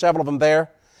report. There's several of them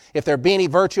there. If there be any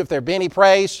virtue, if there be any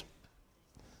praise,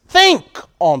 think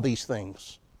on these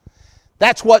things.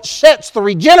 That's what sets the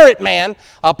regenerate man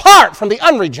apart from the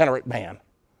unregenerate man.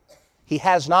 He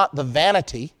has not the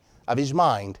vanity of his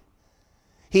mind.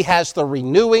 He has the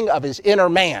renewing of his inner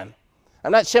man.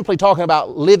 I'm not simply talking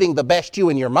about living the best you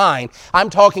in your mind. I'm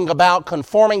talking about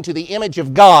conforming to the image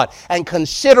of God and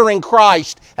considering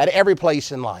Christ at every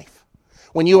place in life.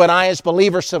 When you and I as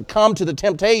believers succumb to the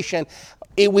temptation,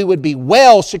 we would be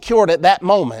well secured at that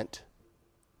moment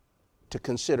to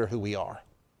consider who we are.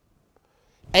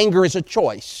 Anger is a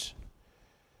choice.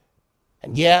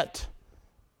 And yet,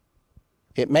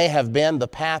 it may have been the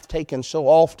path taken so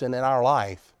often in our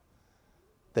life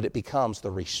that it becomes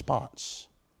the response,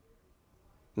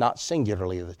 not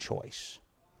singularly the choice.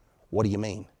 What do you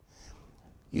mean?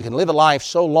 You can live a life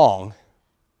so long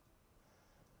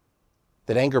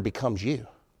that anger becomes you,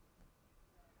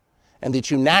 and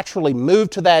that you naturally move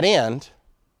to that end.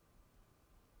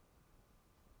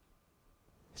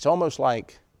 It's almost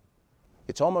like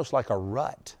a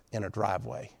rut in a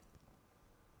driveway.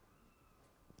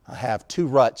 I have 2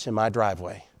 ruts in my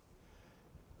driveway.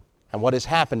 And what has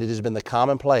happened, it has been the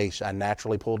common place I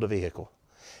naturally pulled the vehicle.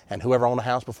 And whoever owned the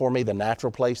house before me, the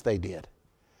natural place they did.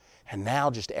 And now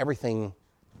just everything,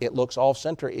 it looks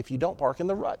off-center if you don't park in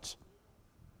the ruts.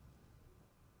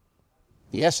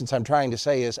 The essence I'm trying to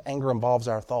say is anger involves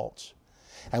our thoughts.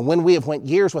 And when we have went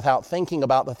years without thinking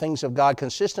about the things of God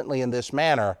consistently in this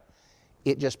manner,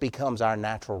 it just becomes our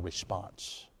natural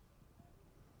response.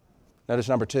 Notice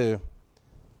number 2,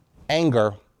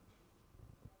 anger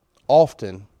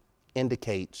often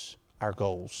indicates our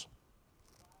goals.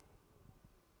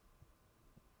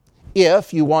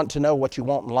 If you want to know what you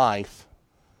want in life,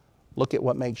 look at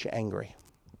what makes you angry.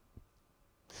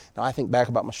 Now, I think back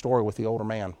about my story with the older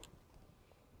man.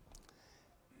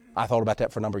 I thought about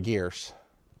that for a number of years.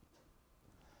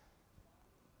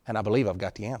 And I believe I've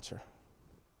got the answer.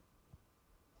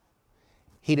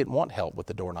 He didn't want help with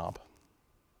the doorknob.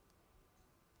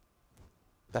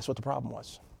 That's what the problem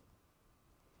was.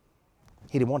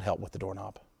 He didn't want help with the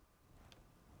doorknob.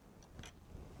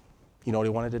 You know what he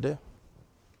wanted to do?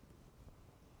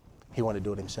 He wanted to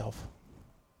do it himself.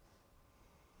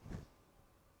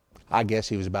 I guess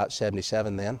he was about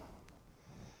 77 then.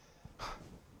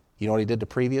 You know what he did the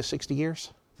previous 60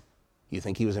 years? You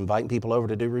think he was inviting people over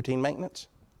to do routine maintenance?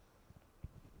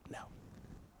 No.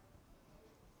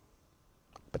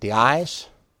 But the eyes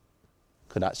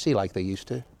could not see like they used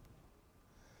to.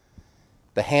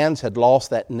 The hands had lost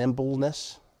that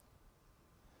nimbleness.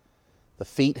 The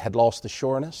feet had lost the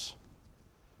sureness.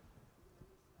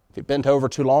 If he bent over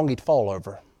too long, he'd fall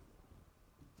over.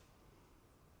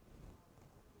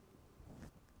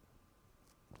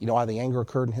 You know why the anger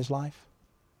occurred in his life?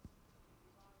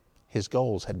 His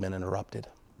goals had been interrupted.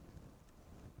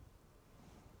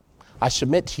 I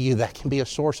submit to you that can be a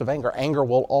source of anger. Anger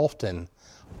will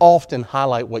often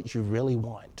highlight what you really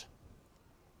want.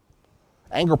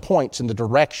 Anger points in the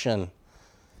direction,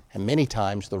 and many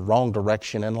times the wrong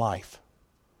direction in life.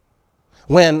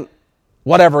 When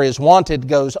whatever is wanted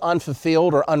goes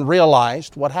unfulfilled or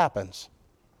unrealized, what happens?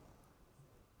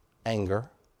 anger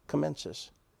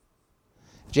commences.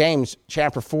 James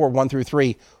chapter 4, 1 through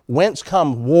 3, whence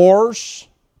come wars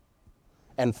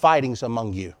and fightings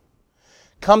among you?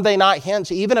 Come they not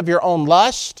hence even of your own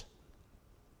lust?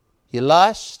 You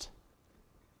lust,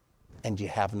 and you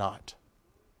have not.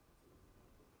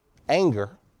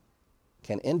 Anger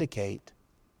can indicate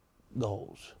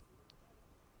goals.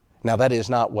 Now, that is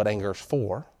not what anger is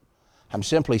for. I'm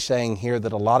simply saying here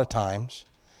that a lot of times,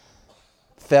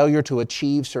 failure to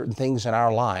achieve certain things in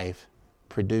our life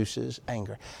produces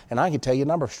anger. And I can tell you a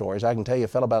number of stories. I can tell you a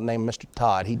fellow by the name of Mr.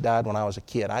 Todd. He died when I was a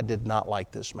kid. I did not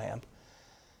like this man.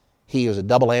 He was a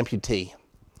double amputee,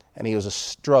 and he was a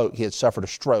stroke. He had suffered a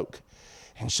stroke.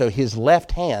 And so his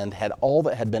left hand had all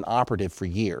that had been operative for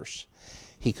years.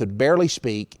 He could barely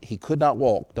speak. He could not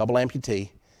walk, double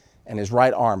amputee, and his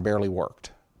right arm barely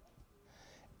worked.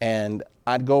 And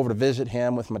I'd go over to visit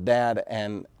him with my dad,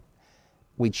 and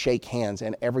we'd shake hands.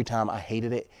 And every time, I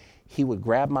hated it, he would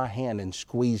grab my hand and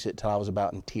squeeze it till I was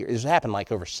about in tears. It happened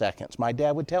like over seconds. My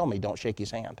dad would tell me, don't shake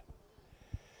his hand.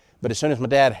 But as soon as my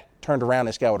dad turned around,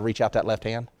 this guy would reach out that left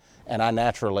hand, and I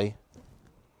naturally,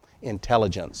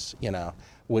 intelligence,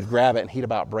 would grab it, and he'd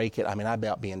about break it. I mean, I'd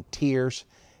about be in tears,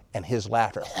 and his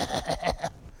laughter,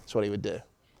 that's what he would do.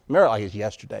 Remember it like it was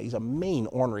yesterday. He's a mean,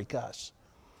 ornery cuss.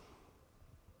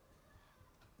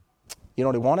 You know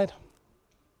what he wanted?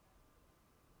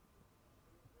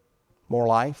 More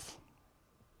life,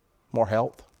 more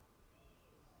health.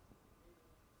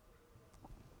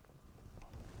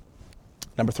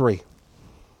 Number 3,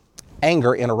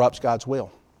 anger interrupts God's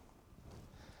will.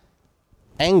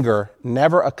 Anger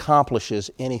never accomplishes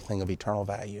anything of eternal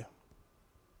value.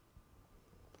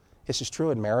 This is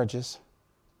true in marriages.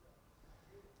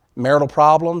 Marital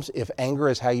problems, if anger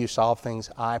is how you solve things,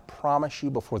 I promise you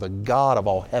before the God of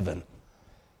all heaven,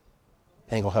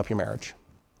 it ain't going to help your marriage.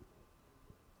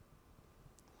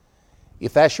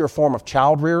 If that's your form of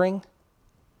child rearing,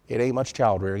 it ain't much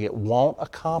child rearing. It won't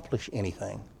accomplish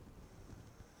anything.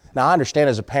 Now, I understand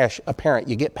as a parent,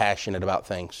 you get passionate about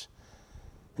things.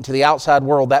 And to the outside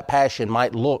world, that passion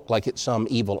might look like it's some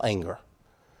evil anger.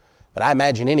 But I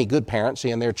imagine any good parent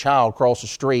seeing their child cross the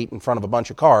street in front of a bunch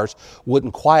of cars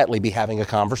wouldn't quietly be having a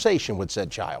conversation with said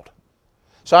child.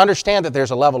 So I understand that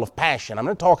there's a level of passion. I'm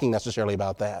not talking necessarily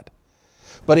about that.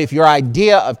 But if your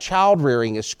idea of child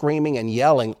rearing is screaming and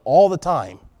yelling all the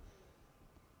time,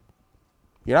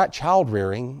 you're not child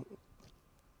rearing.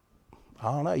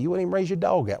 I don't know, you wouldn't even raise your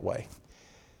dog that way.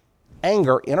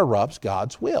 Anger interrupts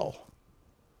God's will.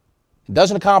 It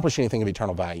doesn't accomplish anything of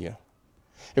eternal value.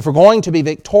 If we're going to be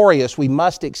victorious, we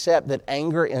must accept that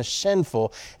anger is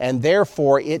sinful, and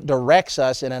therefore it directs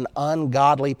us in an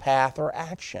ungodly path or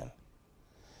action.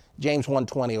 James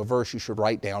 1:20, a verse you should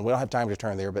write down. We don't have time to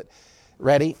turn there, but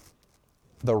ready?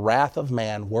 The wrath of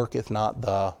man worketh not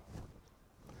the...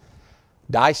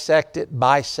 Dissect it,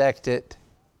 bisect it.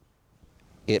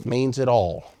 It means it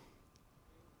all.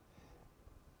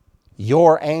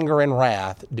 Your anger and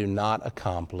wrath do not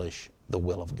accomplish the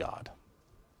will of God.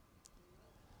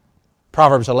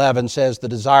 Proverbs 11 says, the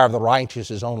desire of the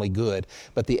righteous is only good,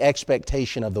 but the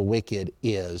expectation of the wicked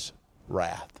is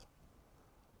wrath.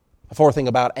 The fourth thing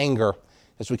about anger,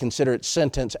 as we consider its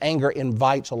sentence, anger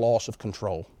invites a loss of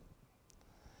control.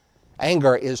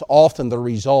 Anger is often the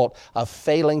result of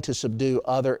failing to subdue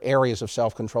other areas of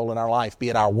self-control in our life, be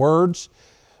it our words,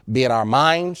 be it our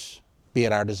minds, be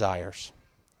it our desires.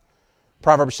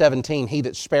 Proverbs 17, he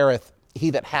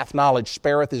that hath knowledge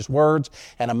spareth his words,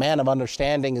 and a man of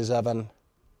understanding is of an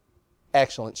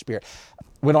excellent spirit.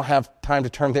 We don't have time to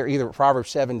turn there either, but Proverbs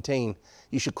 17,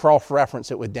 you should cross-reference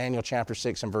it with Daniel chapter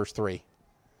 6 and verse 3.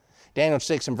 Daniel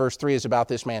 6 and verse 3 is about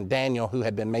this man Daniel who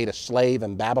had been made a slave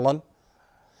in Babylon.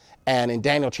 And in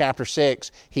Daniel chapter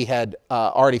 6, he had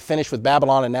already finished with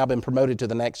Babylon and now been promoted to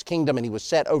the next kingdom, and he was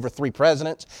set over 3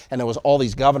 presidents, and there was all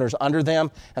these governors under them.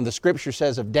 And the scripture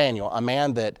says of Daniel, a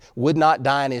man that would not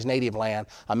die in his native land,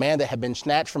 a man that had been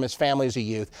snatched from his family as a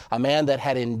youth, a man that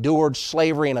had endured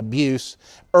slavery and abuse.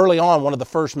 Early on, one of the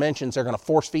first mentions, they're going to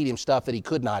force feed him stuff that he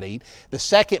could not eat. The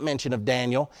second mention of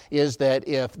Daniel is that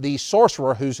if the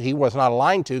sorcerer, who he was not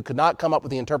aligned to, could not come up with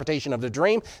the interpretation of the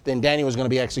dream, then Daniel was going to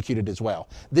be executed as well.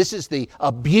 This is the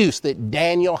abuse that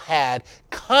Daniel had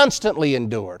constantly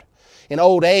endured. In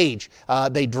old age,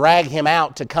 they drag him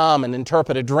out to come and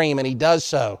interpret a dream, and he does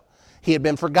so. He had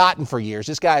been forgotten for years.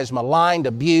 This guy is maligned,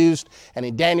 abused, and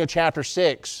in Daniel chapter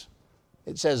 6,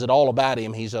 it says it all about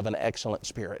him. He's of an excellent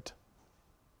spirit.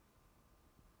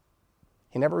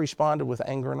 He never responded with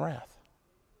anger and wrath.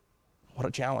 What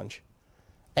a challenge.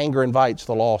 Anger invites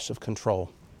the loss of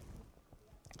control.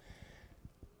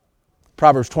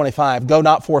 Proverbs 25, go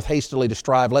not forth hastily to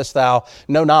strive, lest thou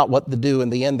know not what to do in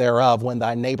the end thereof when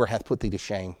thy neighbor hath put thee to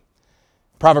shame.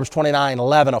 Proverbs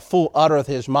 29:11, a fool uttereth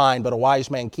his mind, but a wise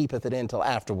man keepeth it in till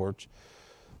afterwards.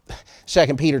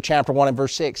 2 Peter chapter 1 and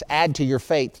verse 6, add to your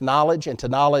faith knowledge, and to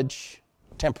knowledge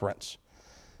temperance.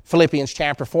 Philippians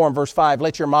chapter 4 and verse 5,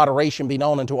 let your moderation be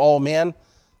known unto all men,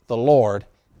 the Lord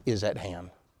is at hand.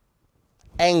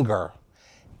 Anger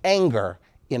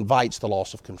invites the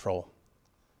loss of control.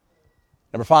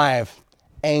 Number 5,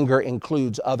 anger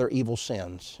includes other evil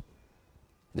sins.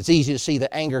 It's easy to see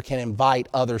that anger can invite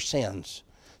other sins.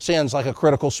 Sins like a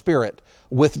critical spirit,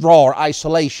 withdrawal or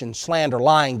isolation, slander,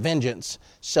 lying, vengeance,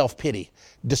 self-pity,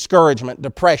 discouragement,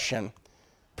 depression.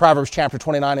 Proverbs chapter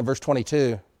 29 and verse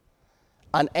 22.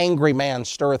 An angry man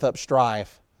stirreth up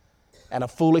strife, and a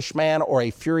foolish man, or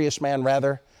a furious man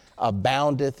rather,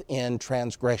 aboundeth in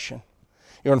transgression.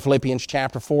 You're in Philippians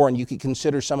chapter 4, and you can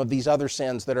consider some of these other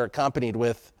sins that are accompanied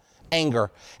with anger.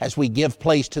 As we give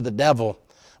place to the devil,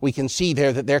 we can see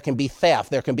there that there can be theft,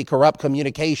 there can be corrupt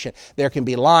communication, there can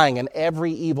be lying, and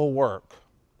every evil work.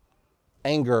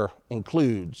 Anger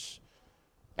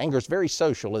is very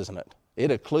social, isn't it?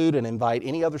 It include and invite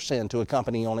any other sin to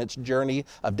accompany on its journey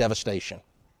of devastation.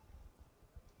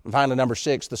 And finally, number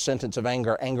 6, the sentence of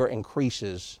anger. Anger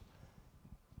increases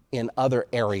in other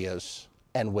areas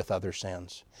and with other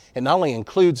sins. It not only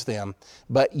includes them,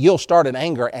 but you'll start in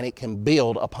anger and it can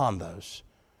build upon those.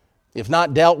 If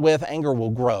not dealt with, anger will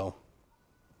grow.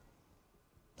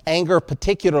 Anger,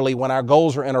 particularly when our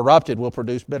goals are interrupted, will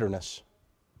produce bitterness.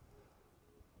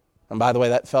 And by the way,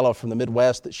 that fellow from the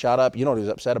Midwest that shot up, you know what he was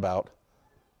upset about?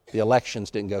 The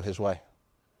elections didn't go his way.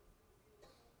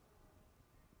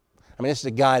 I mean, this is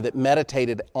a guy that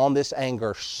meditated on this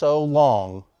anger so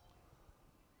long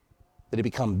that he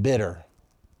became bitter.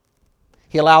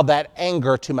 He allowed that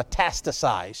anger to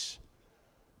metastasize.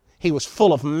 He was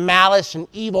full of malice and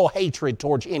evil hatred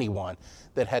towards anyone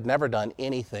that had never done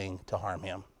anything to harm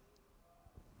him.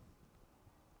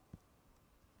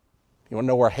 You want to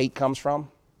know where hate comes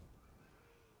from?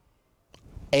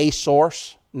 A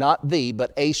source, not the,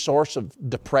 but a source of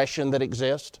depression that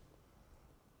exists.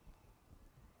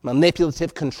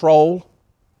 Manipulative control,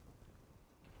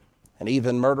 and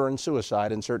even murder and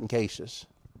suicide in certain cases,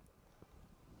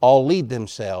 all lead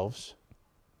themselves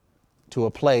to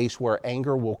a place where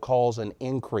anger will cause an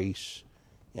increase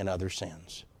in other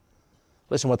sins.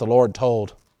 Listen what the Lord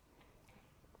told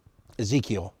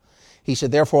Ezekiel. He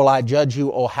said, therefore will I judge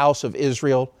you, O house of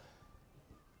Israel,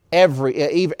 every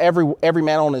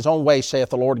man on his own way, saith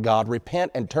the Lord God.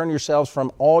 Repent and turn yourselves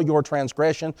from all your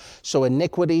transgression, so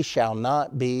iniquity shall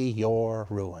not be your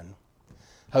ruin.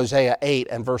 Hosea 8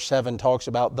 and verse 7 talks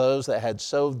about those that had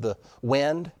sowed the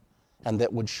wind and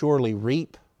that would surely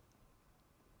reap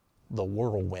the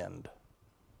whirlwind.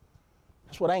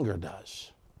 That's what anger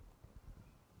does.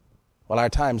 Well, our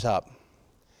time's up.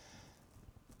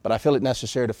 But I feel it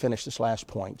necessary to finish this last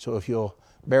point. So if you'll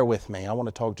bear with me, I want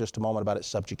to talk just a moment about its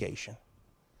subjugation.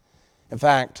 In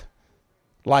fact,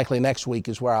 likely next week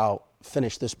is where I'll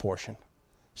finish this portion.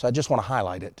 So I just want to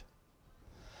highlight it.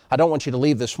 I don't want you to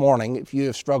leave this morning if you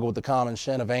have struggled with the common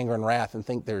sin of anger and wrath and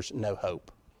think there's no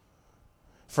hope.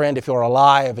 Friend, if you're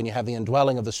alive and you have the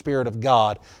indwelling of the Spirit of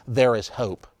God, there is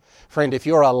hope. Friend, if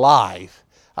you're alive,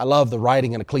 I love the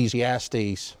writing in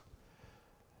Ecclesiastes.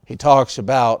 He talks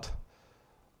about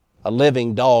a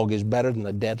living dog is better than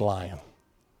a dead lion.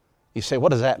 You say, what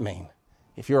does that mean?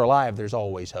 If you're alive, there's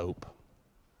always hope.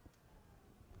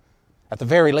 At the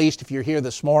very least, if you're here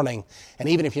this morning, and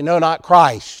even if you know not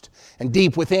Christ, and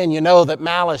deep within you know that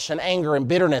malice and anger and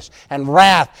bitterness and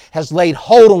wrath has laid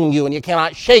hold on you and you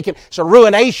cannot shake it, it's a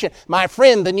ruination, my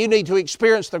friend, then you need to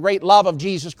experience the great love of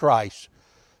Jesus Christ.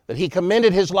 That He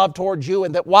commended His love towards you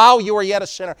and that while you were yet a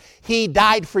sinner, He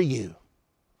died for you.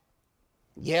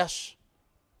 Yes,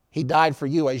 He died for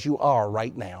you as you are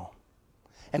right now.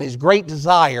 And His great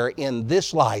desire in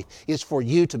this life is for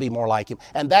you to be more like Him.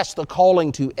 And that's the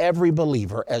calling to every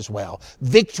believer as well.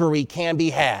 Victory can be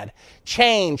had.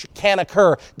 Change can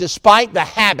occur despite the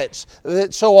habits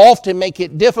that so often make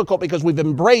it difficult because we've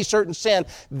embraced certain sin.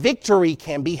 Victory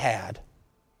can be had.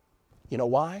 You know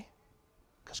why?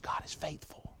 Because God is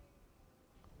faithful.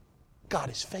 God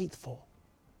is faithful.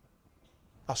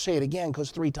 I'll say it again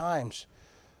because 3 times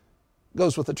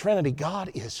goes with the Trinity.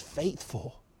 God is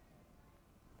faithful.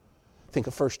 Think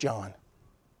of 1 John.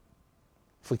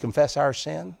 If we confess our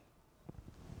sin,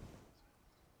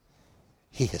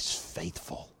 He is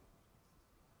faithful.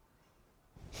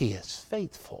 He is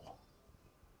faithful.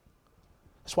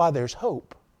 That's why there's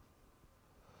hope.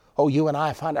 Oh, you and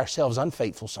I find ourselves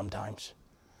unfaithful sometimes.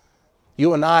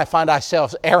 You and I find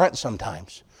ourselves errant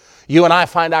sometimes. You and I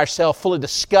find ourselves fully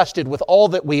disgusted with all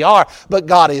that we are, but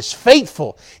God is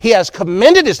faithful. He has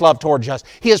commended His love towards us.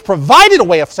 He has provided a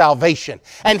way of salvation,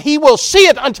 and He will see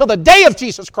it until the day of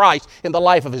Jesus Christ in the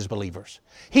life of His believers.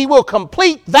 He will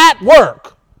complete that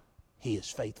work. He is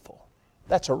faithful.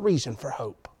 That's a reason for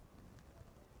hope.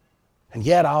 And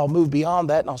yet I'll move beyond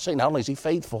that and I'll say, not only is He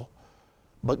faithful,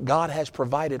 but God has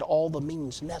provided all the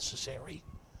means necessary.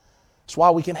 That's why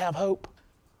we can have hope.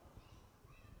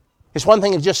 It's one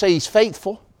thing to just say He's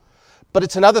faithful, but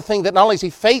it's another thing that not only is He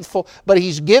faithful, but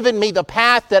He's given me the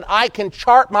path that I can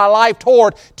chart my life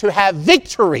toward to have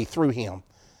victory through Him.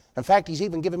 In fact, He's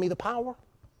even given me the power.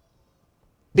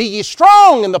 Be ye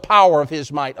strong in the power of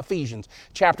His might. Ephesians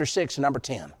chapter 6 and number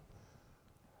 10.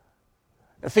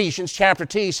 Ephesians chapter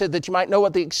 2 said that you might know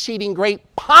what the exceeding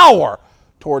great power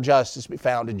towards us is to be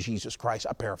found in Jesus Christ.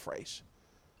 I paraphrase.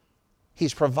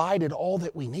 He's provided all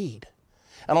that we need.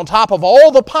 And on top of all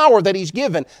the power that He's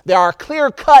given, there are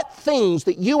clear-cut things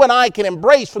that you and I can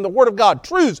embrace from the Word of God,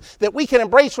 truths that we can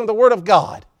embrace from the Word of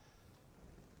God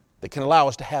that can allow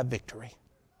us to have victory.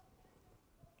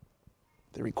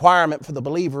 The requirement for the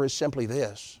believer is simply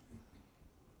this: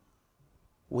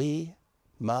 we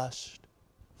must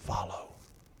follow.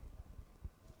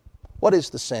 What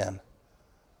is the sin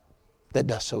that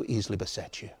does so easily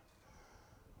beset you?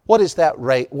 What is that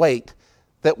weight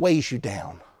that weighs you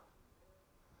down?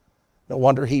 No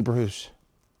wonder Hebrews,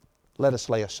 let us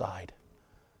lay aside.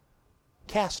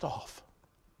 Cast off.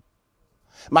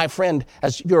 My friend,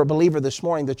 as you're a believer this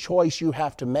morning, the choice you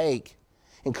have to make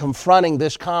in confronting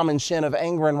this common sin of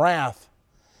anger and wrath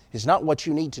is not what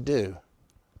you need to do.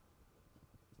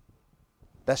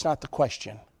 That's not the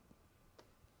question.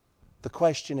 The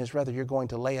question is whether you're going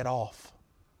to lay it off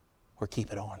or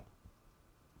keep it on.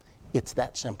 It's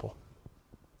that simple.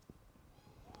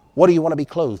 What do you want to be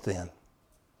clothed in?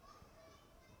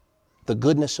 The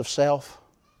goodness of self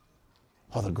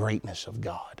or the greatness of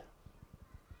God?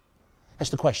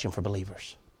 That's the question for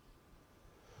believers.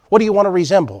 What do you want to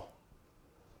resemble?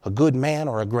 A good man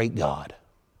or a great God?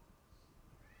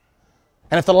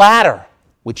 And if the latter,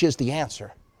 which is the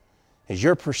answer, is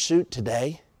your pursuit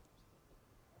today,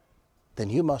 then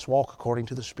you must walk according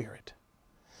to the Spirit.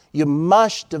 You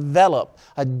must develop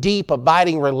a deep,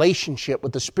 abiding relationship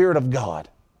with the Spirit of God.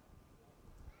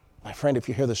 My friend, if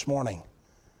you're here this morning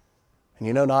and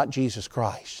you know not Jesus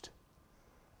Christ,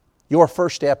 your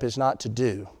first step is not to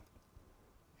do.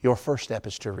 Your first step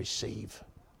is to receive.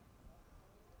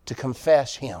 To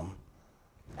confess Him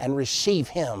and receive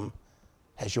Him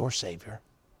as your Savior.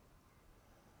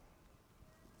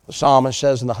 The psalmist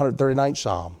says in the 139th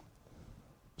Psalm,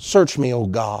 "Search me, O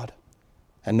God,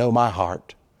 and know my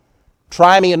heart.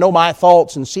 Try me and know my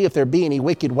thoughts, and see if there be any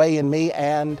wicked way in me,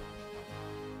 and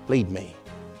lead me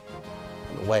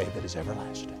in the way that is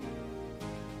everlasting."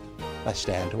 Let's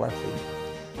stand to our feet.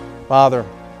 Father,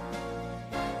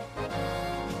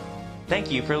 thank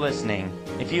you for listening.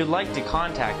 If you'd like to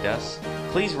contact us,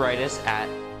 please write us at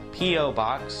P.O.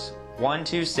 Box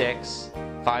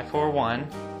 126-541,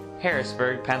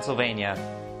 Harrisburg, Pennsylvania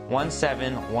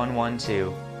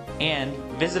 17112, and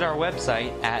visit our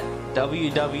website at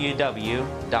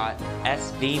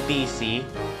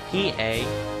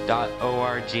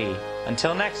www.svbcpa.org.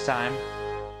 Until next time,